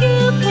to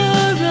give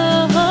her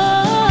a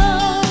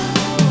home.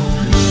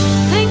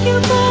 Thank you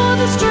for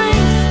the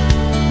strength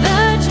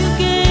that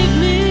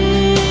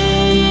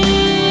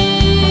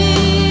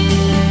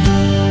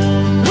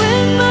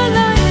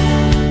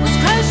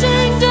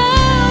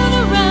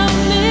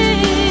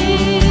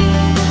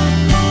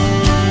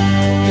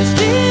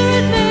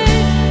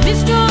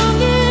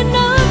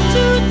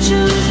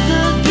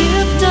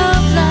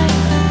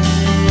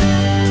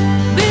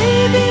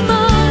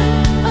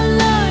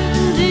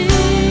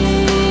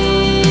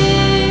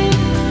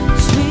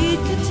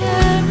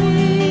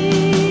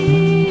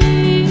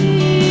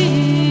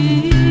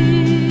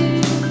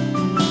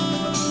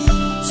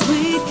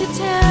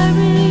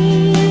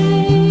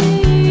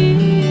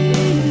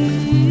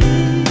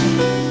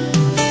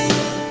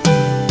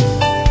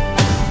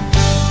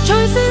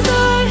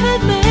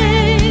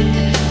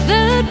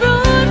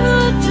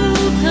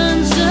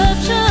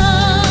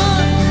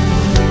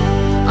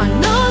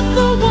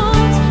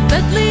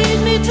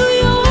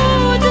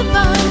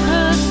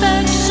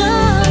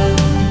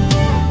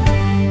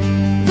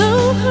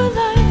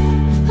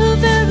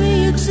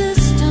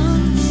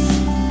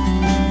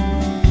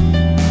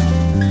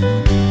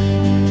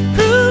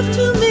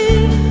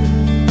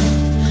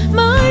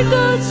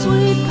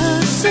sweet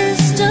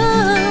persistence,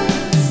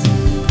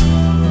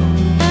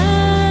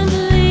 and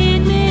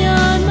lead me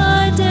on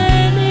my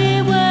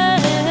daily way,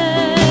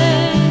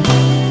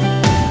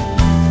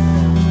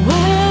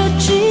 where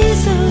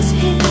Jesus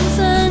hears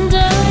and I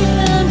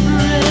can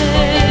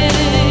pray.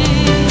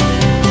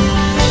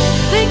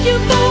 Thank you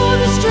for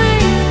the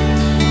strength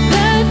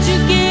that you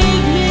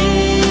gave me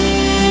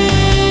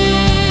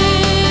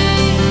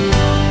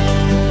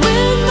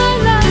when my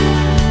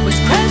life was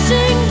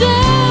crashing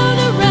down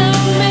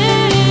around me.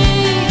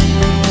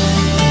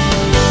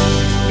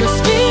 Your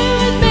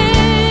spirit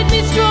made me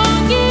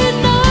strong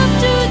enough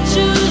to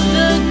choose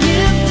the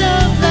gift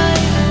of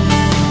life.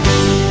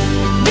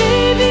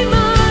 Baby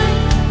mine,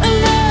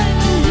 alive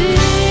and deep,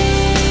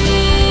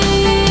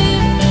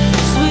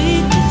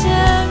 sweet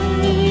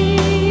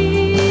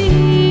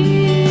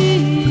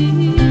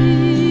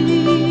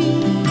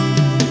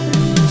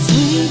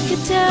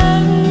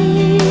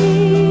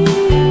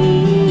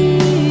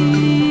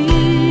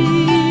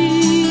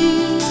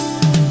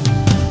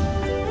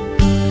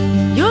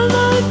your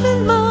life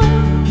and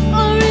mine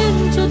are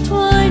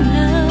intertwined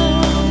now.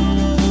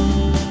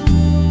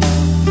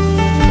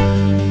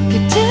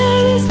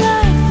 Katari's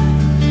life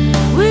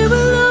we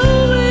will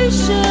always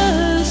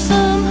share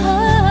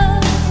somehow.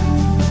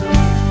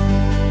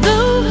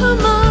 Though her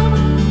mom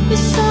is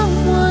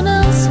someone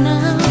else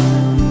now,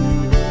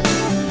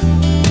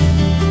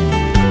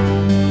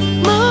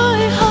 my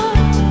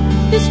heart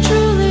is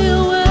truly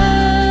aware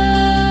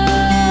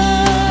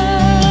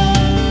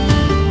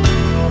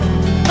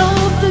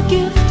of the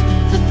gift,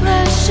 the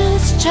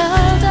precious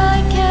child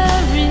I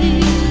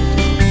carried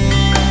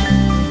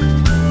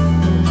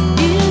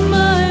in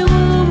my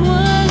womb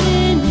while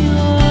in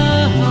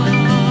your heart.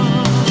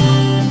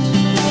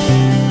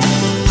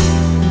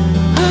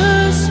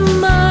 Her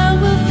smile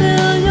will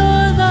fill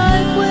your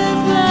life with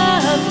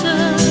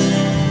laughter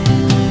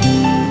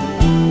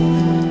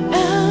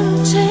and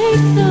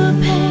take the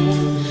pain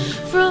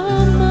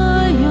from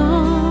my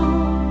own.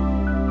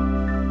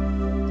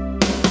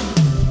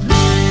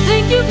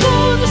 Thank you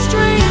for the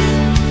strength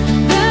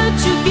that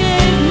you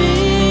gave me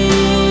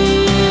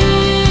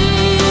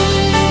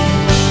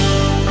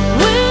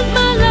when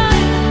my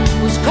life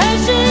was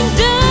crashing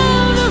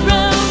down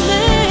around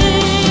me.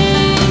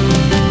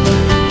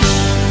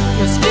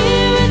 Your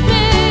spirit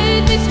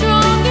made me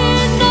strong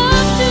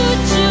enough to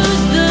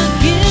choose the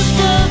gift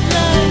of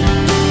life.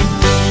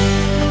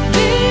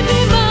 Baby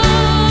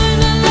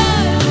mine,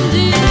 alive and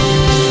deep.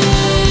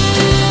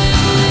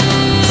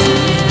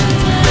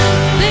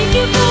 Thank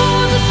you for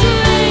the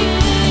strength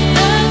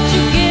that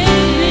you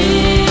gave me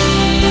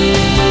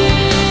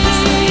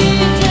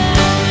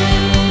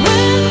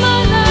when my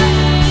life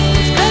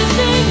was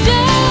crashing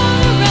down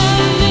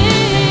around me.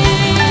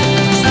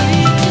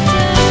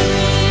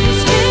 Your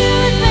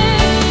spirit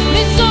made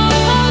me so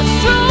much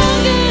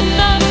strong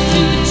enough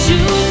to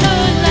choose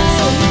her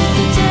life.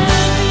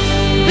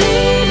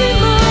 Baby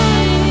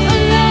mine,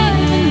 alive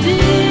and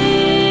deep,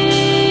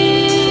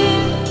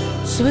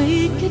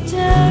 sweet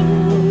Katari.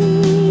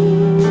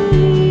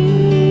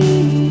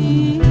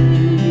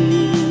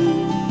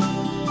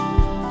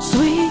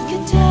 Sweet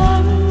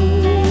Katari.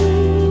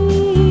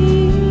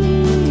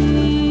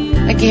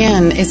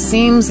 Again, it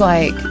seems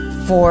like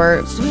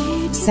for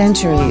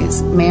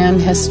centuries man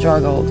has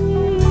struggled.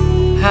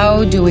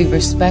 How do we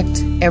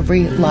respect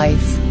every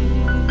life?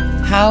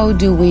 How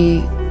do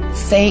we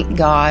thank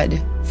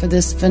God for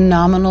this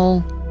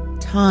phenomenal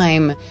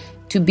time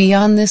to be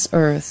on this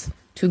earth,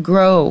 to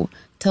grow,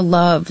 to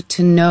love,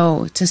 to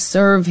know, to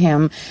serve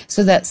Him,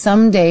 so that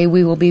someday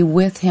we will be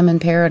with Him in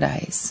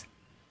paradise,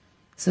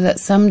 so that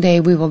someday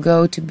we will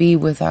go to be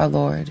with our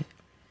Lord.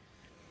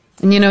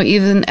 And you know,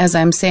 even as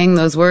I'm saying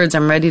those words,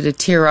 I'm ready to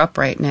tear up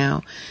right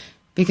now,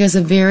 because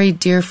a very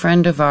dear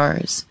friend of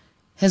ours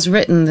has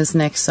written this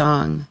next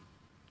song,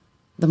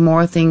 The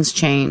More Things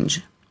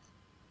Change.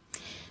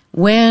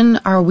 When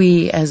are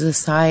we as a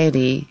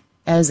society,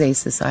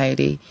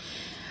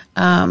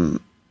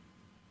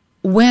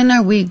 when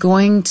are we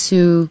going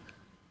to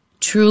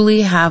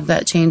truly have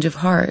that change of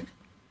heart?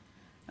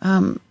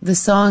 The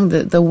song,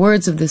 the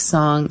words of this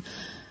song,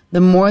 the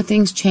more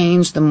things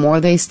change, the more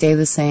they stay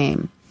the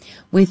same.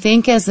 We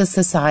think as a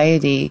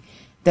society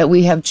that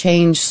we have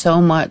changed so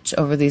much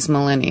over these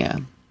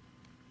millennia.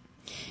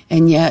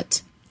 And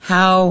yet,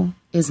 how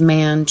is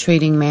man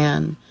treating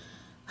man?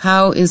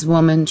 How is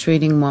woman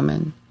treating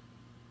woman?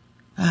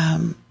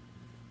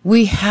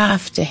 We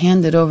have to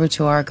hand it over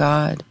to our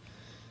God.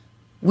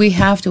 We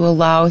have to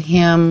allow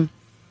Him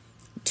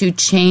to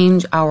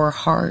change our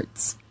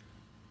hearts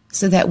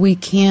so that we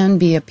can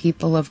be a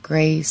people of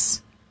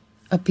grace,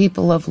 a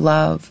people of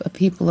love, a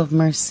people of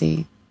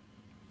mercy.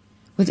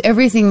 With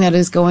everything that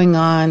is going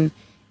on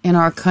in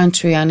our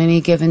country on any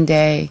given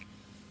day,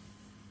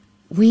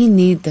 we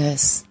need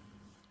this.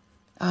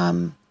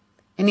 And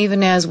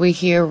even as we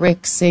hear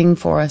Rick sing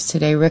for us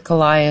today, Rick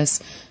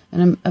Elias,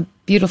 and a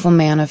beautiful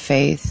man of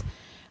faith,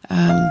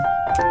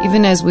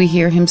 even as we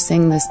hear him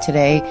sing this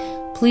today,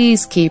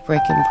 please keep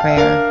Rick in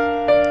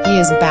prayer. He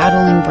is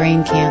battling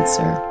brain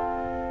cancer.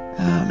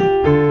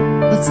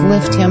 Let's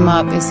lift him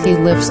up as he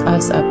lifts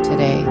us up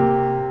today.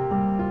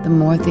 The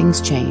more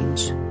things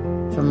change.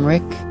 From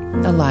Rick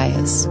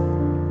Elias.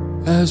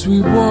 As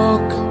we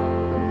walk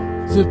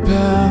the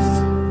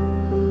path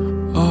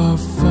our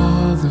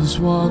fathers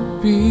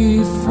walked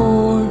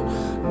before,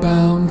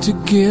 bound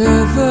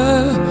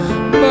together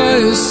by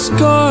a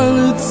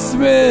scarlet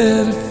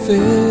thread of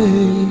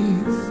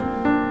faith,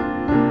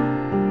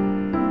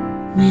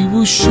 we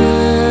will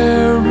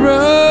share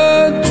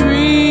a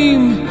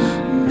dream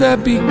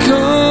that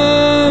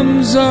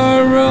becomes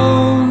our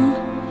own.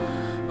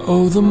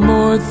 Oh, the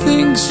more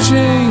things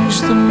change,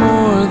 the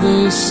more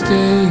they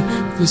stay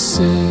the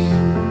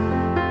same.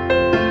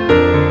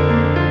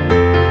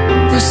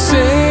 The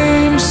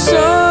same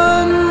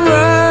sun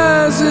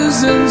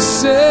rises and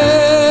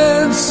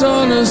sets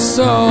on us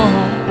all.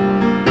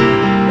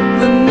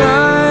 The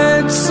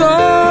nights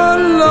are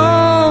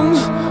long,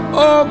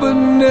 oh, but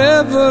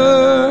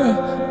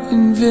never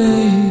in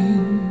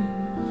vain.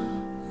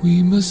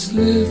 We must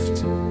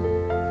lift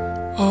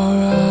our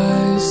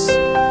eyes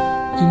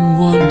in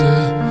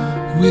wonder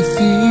with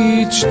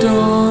each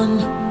dawn.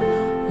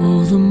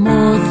 Oh, the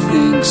more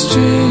things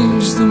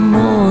change, the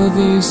more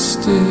they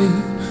stay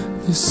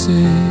the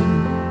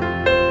same.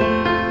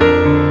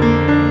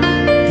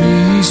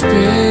 These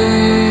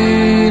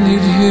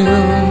painted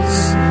hills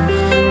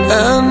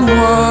and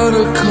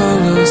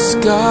watercolor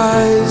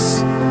skies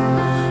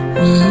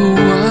will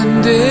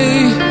one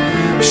day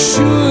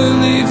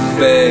surely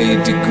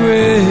fade to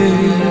gray,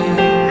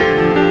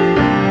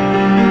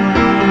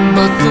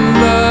 but the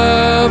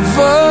love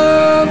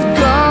of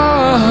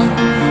God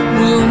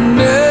will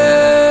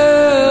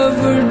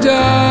never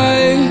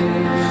die.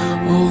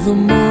 Oh, the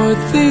more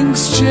things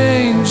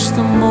change,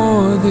 the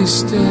more they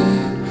stay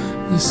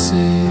the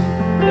same.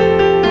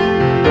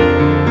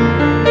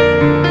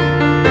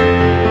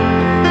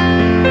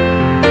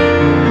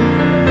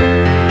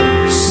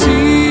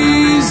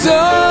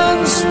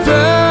 Seasons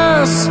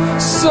pass,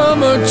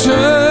 summer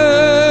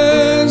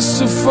turns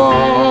to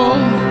fall.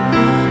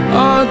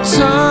 Our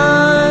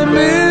time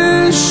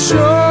is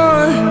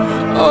short,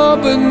 oh,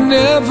 but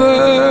never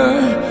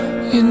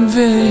in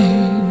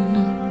vain.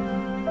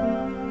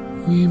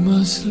 We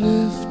must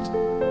lift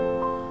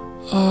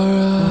our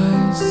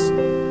eyes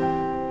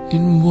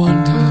in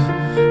wonder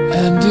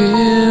and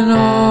in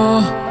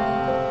awe.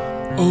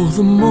 Oh,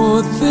 the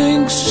more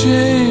things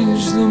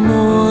change, the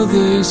more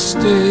they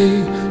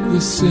stay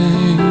the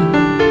same.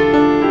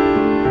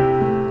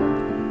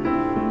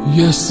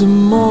 Yes, the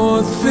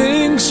more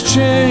things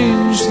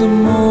change, the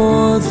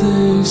more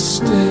they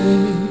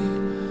stay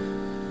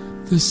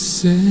the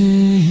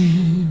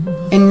same.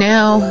 And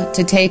now,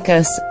 to take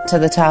us to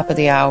the top of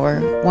the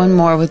hour, one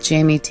more with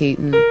Jamie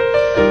Teton.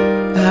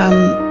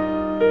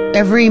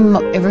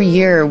 Every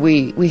year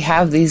we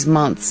have these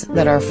months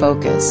that are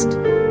focused.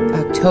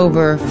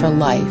 October for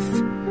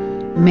life,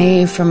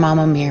 May for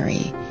Mama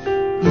Mary,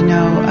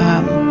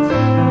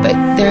 but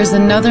there's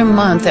another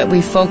month that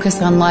we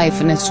focus on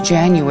life, and it's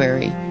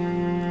January.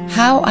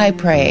 How I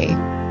pray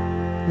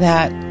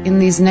that in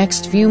these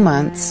next few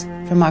months,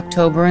 from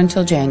October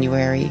until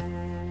January,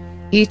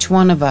 each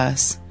one of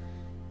us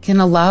can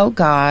allow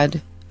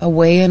God a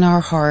way in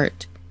our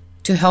heart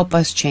to help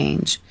us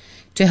change,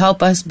 to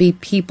help us be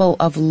people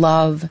of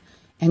love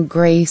and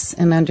grace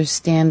and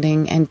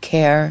understanding and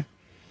care,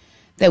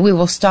 that we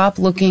will stop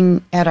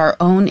looking at our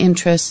own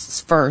interests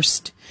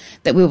first,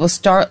 that we will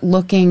start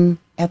looking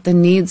at the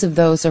needs of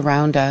those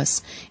around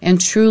us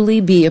and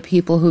truly be a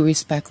people who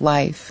respect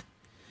life.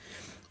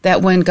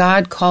 That when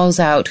God calls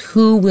out,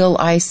 who will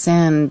I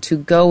send to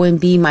go and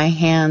be my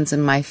hands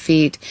and my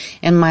feet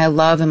and my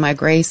love and my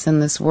grace in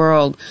this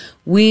world,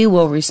 we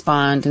will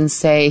respond and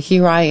say,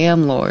 here I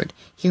am, Lord,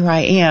 here I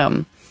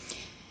am.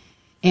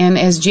 And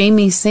as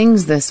Jamie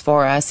sings this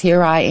for us,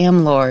 here I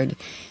am, Lord,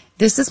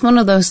 this is one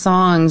of those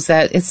songs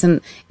that it's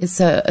an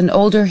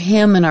older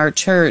hymn in our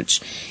church,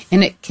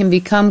 and it can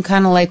become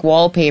kind of like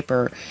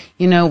wallpaper.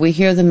 We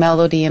hear the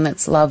melody and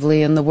it's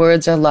lovely and the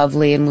words are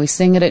lovely and we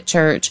sing it at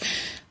church.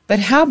 But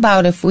how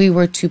about if we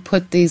were to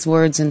put these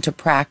words into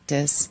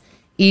practice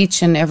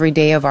each and every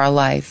day of our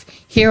life?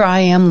 Here I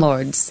am,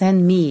 Lord,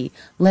 send me.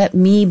 Let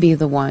me be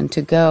the one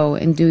to go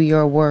and do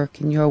your work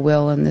and your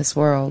will in this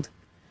world.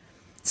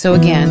 So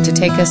again, to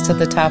take us to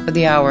the top of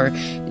the hour,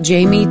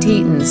 Jamie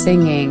Teton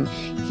singing,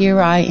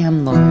 Here I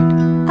Am,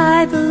 Lord.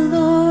 I, the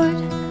Lord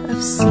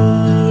of sea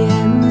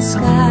and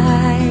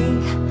sky,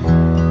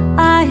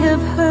 I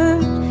have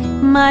heard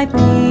my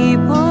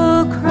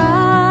people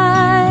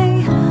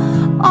cry,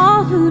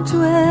 all who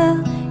dwell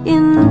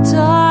in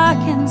dark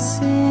and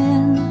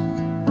sin,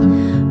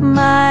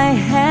 my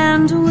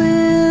hand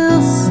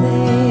will save.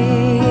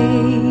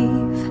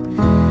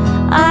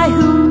 I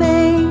who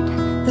made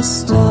the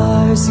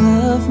stars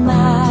of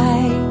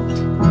night,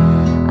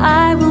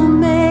 I will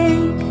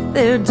make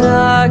their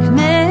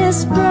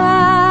darkness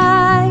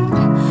bright.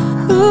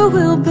 Who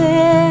will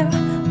bear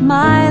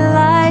my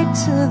light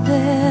to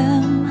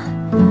them?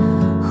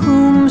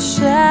 Whom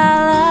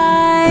shall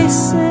I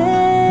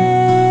send?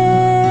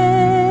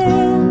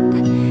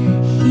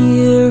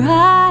 Here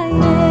I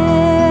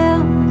am,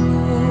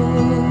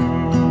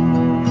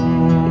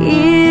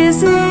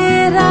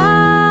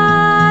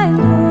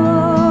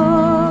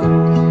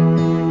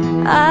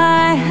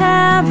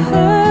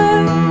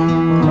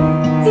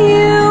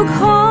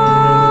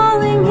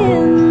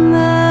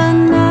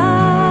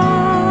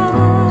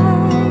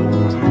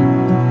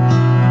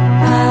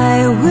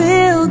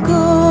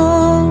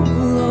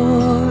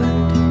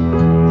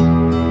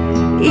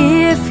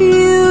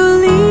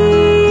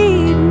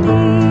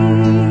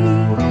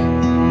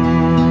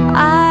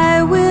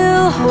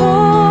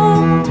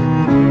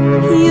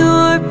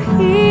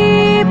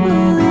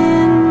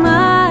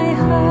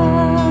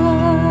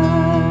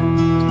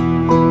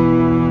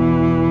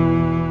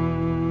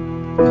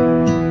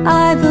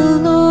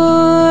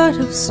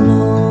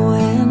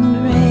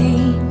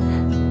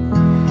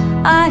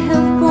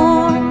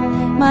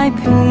 my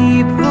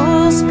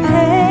people's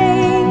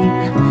pain.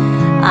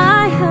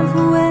 I have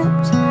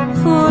wept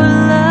for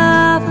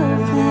love of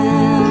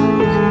them.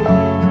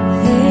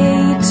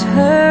 They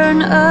turn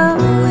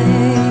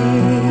away.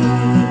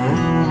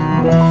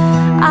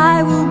 I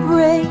will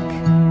break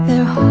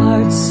their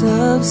hearts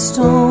of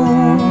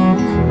stone,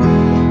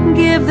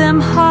 give them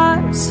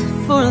hearts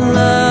for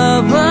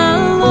love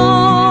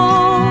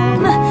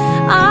alone.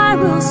 I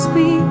will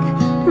speak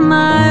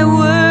my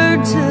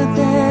word to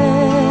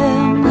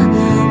them.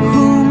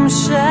 Whom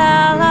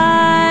shall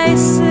I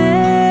send?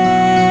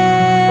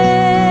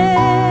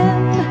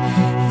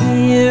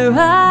 Here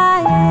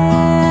I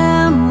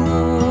am,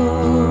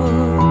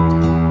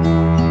 Lord.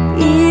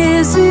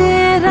 Is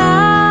it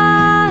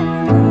I,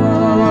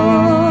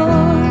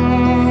 Lord?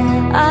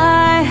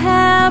 I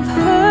have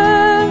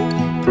heard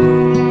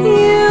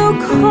you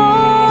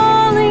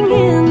calling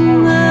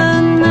in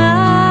the night.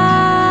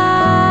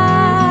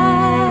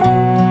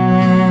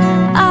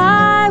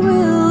 I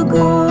will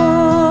go,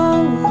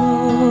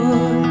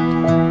 Lord,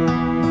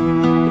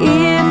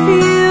 if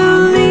you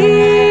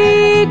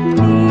lead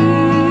me.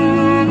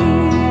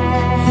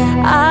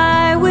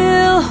 I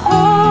will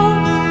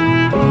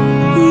hold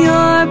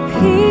your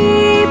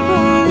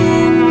people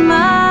in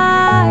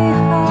my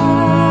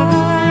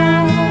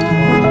heart.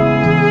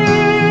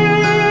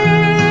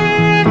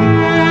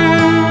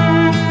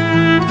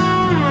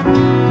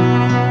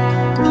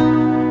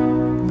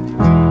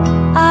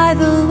 I,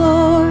 the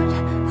Lord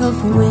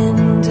of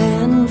wind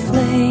and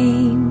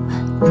flame,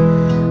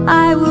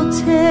 I will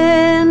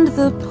tend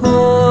the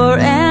poor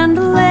and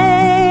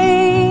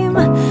lame.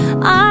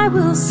 I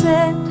will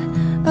set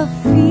a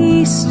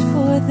feast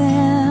for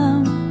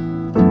them.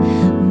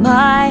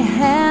 My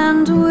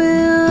hand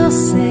will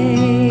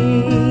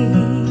save.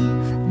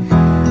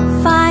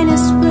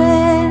 Finest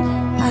bread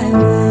I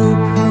will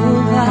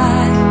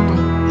provide,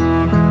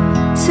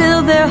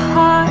 till their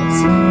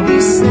hearts be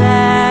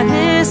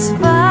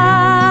satisfied.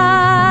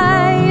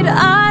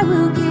 I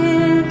will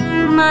give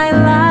my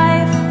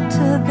life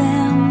to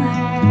them.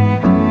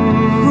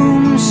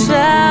 Whom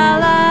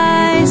shall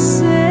I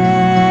send?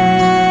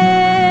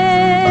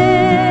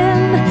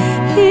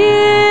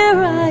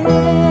 Here I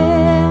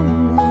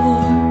am,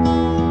 Lord.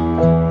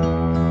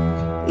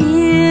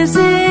 Is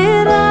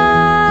it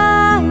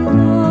I,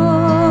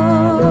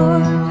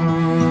 Lord?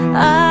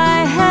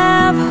 I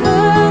have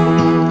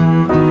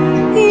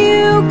heard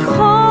you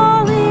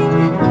calling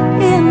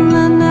in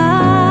the night.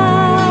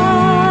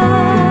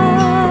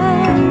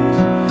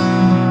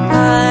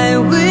 I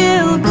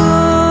will go,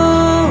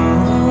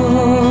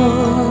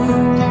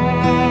 Lord,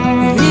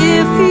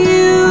 if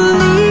you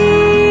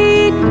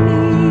lead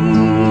me.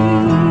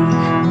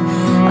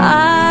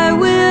 I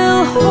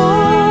will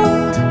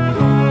hold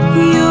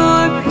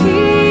your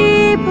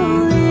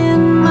people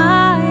in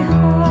my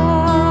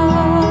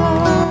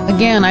heart.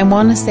 Again, I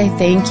want to say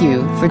thank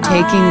you for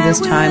taking this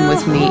time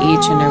with me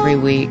each and every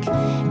week.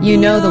 You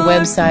know the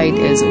website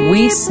is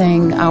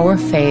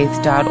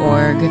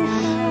wesingourfaith.org.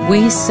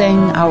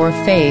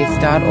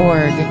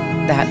 Wesingourfaith.org.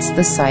 That's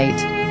the site.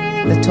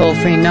 The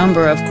toll-free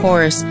number, of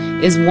course,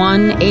 is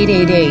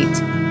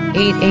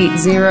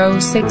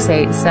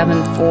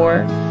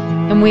 1-888-880-6874.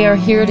 And we are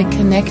here to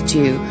connect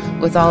you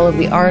with all of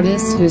the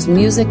artists whose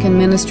music and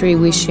ministry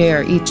we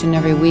share each and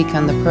every week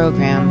on the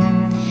program.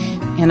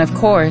 And of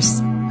course,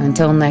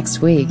 until next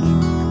week,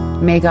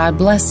 may God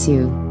bless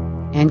you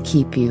and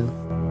keep you.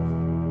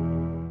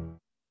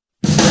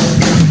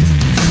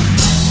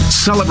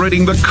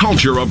 Celebrating the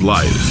culture of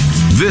life.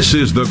 This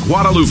is the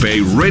Guadalupe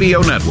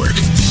Radio Network.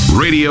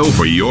 Radio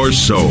for your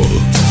soul.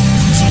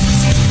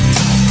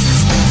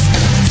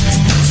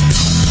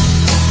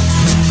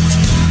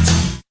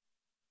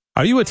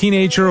 Are you a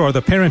teenager or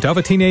the parent of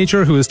a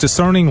teenager who is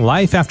discerning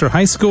life after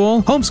high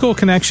school? Homeschool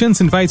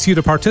Connections invites you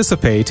to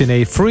participate in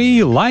a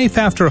free Life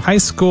After High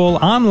School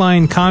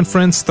online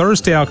conference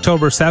Thursday,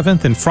 October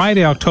 7th and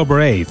Friday, October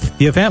 8th.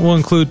 The event will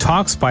include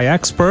talks by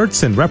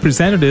experts and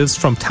representatives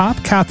from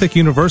top Catholic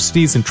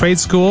universities and trade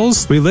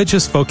schools,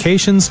 religious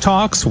vocations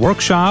talks,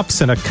 workshops,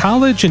 and a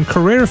college and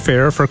career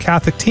fair for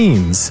Catholic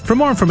teens. For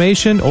more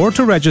information or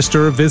to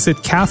register, visit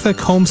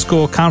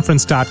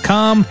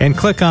CatholicHomeschoolConference.com and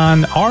click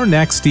on Our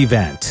Next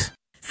Event.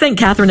 St.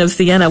 Catherine of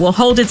Siena will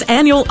hold its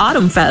annual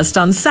Autumn Fest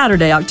on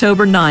Saturday,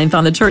 October 9th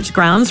on the church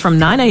grounds from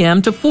 9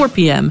 a.m. to 4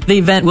 p.m. The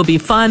event will be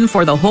fun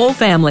for the whole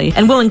family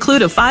and will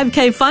include a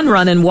 5K fun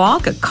run and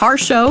walk, a car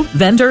show,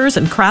 vendors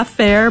and craft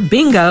fair,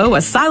 bingo,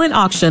 a silent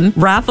auction,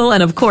 raffle,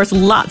 and of course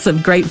lots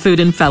of great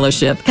food and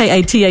fellowship.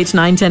 KATH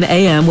 910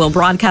 AM will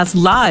broadcast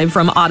live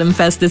from Autumn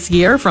Fest this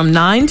year from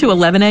 9 to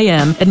 11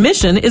 a.m.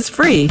 Admission is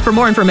free. For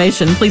more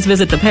information, please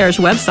visit the parish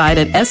website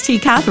at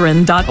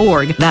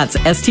stcatherine.org. That's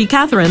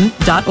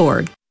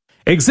stcatherine.org.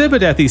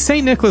 Exhibit at the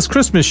St. Nicholas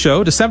Christmas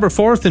Show December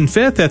 4th and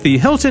 5th at the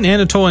Hilton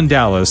Anatole in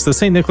Dallas. The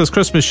St. Nicholas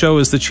Christmas Show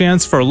is the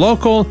chance for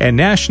local and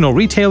national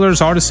retailers,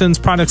 artisans,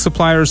 product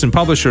suppliers, and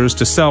publishers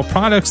to sell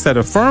products that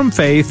affirm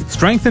faith,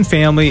 strengthen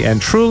family,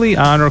 and truly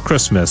honor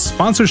Christmas.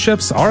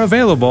 Sponsorships are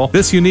available.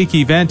 This unique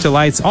event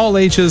delights all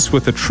ages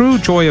with the true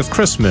joy of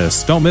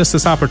Christmas. Don't miss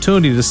this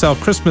opportunity to sell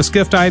Christmas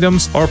gift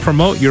items or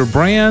promote your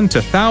brand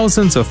to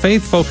thousands of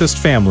faith-focused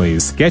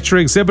families. Get your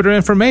exhibitor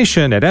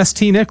information at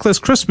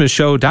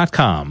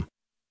stnicholaschristmasshow.com.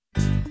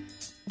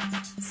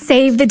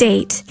 Save the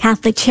date.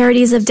 Catholic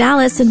Charities of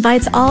Dallas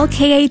invites all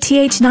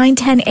KATH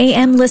 910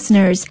 AM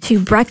listeners to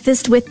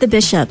Breakfast with the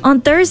Bishop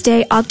on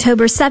Thursday,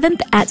 October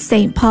 7th at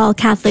St. Paul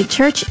Catholic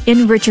Church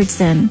in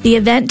Richardson. The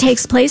event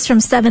takes place from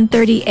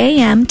 7:30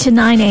 a.m. to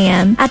 9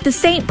 a.m. at the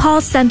St.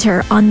 Paul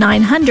Center on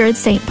 900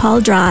 St.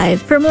 Paul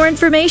Drive. For more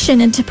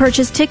information and to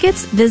purchase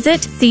tickets,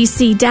 visit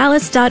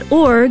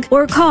ccdallas.org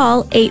or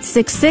call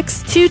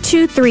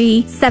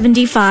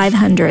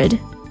 866-223-7500.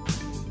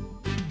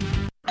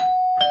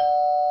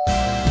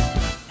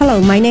 Hello,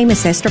 my name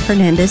is Esther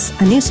Fernandez,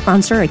 a new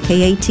sponsor at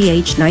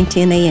KATH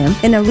 910 AM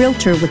and a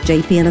realtor with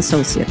JP &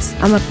 Associates.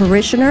 I'm a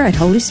parishioner at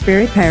Holy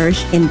Spirit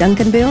Parish in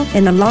Duncanville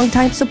and a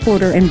longtime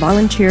supporter and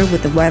volunteer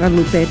with the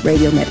Guadalupe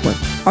Radio Network.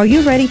 Are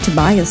you ready to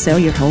buy or sell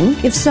your home?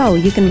 If so,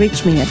 you can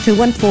reach me at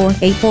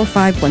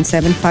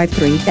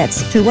 214-845-1753.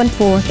 That's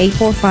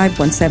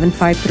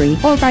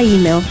 214-845-1753 or by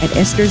email at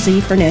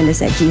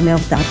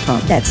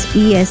estherZFernandez@gmail.com. That's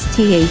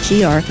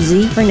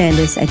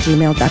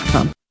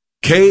ESTHERZFernandez@gmail.com.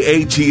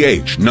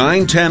 KATH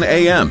 910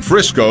 AM,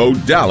 Frisco,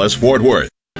 Dallas, Fort Worth.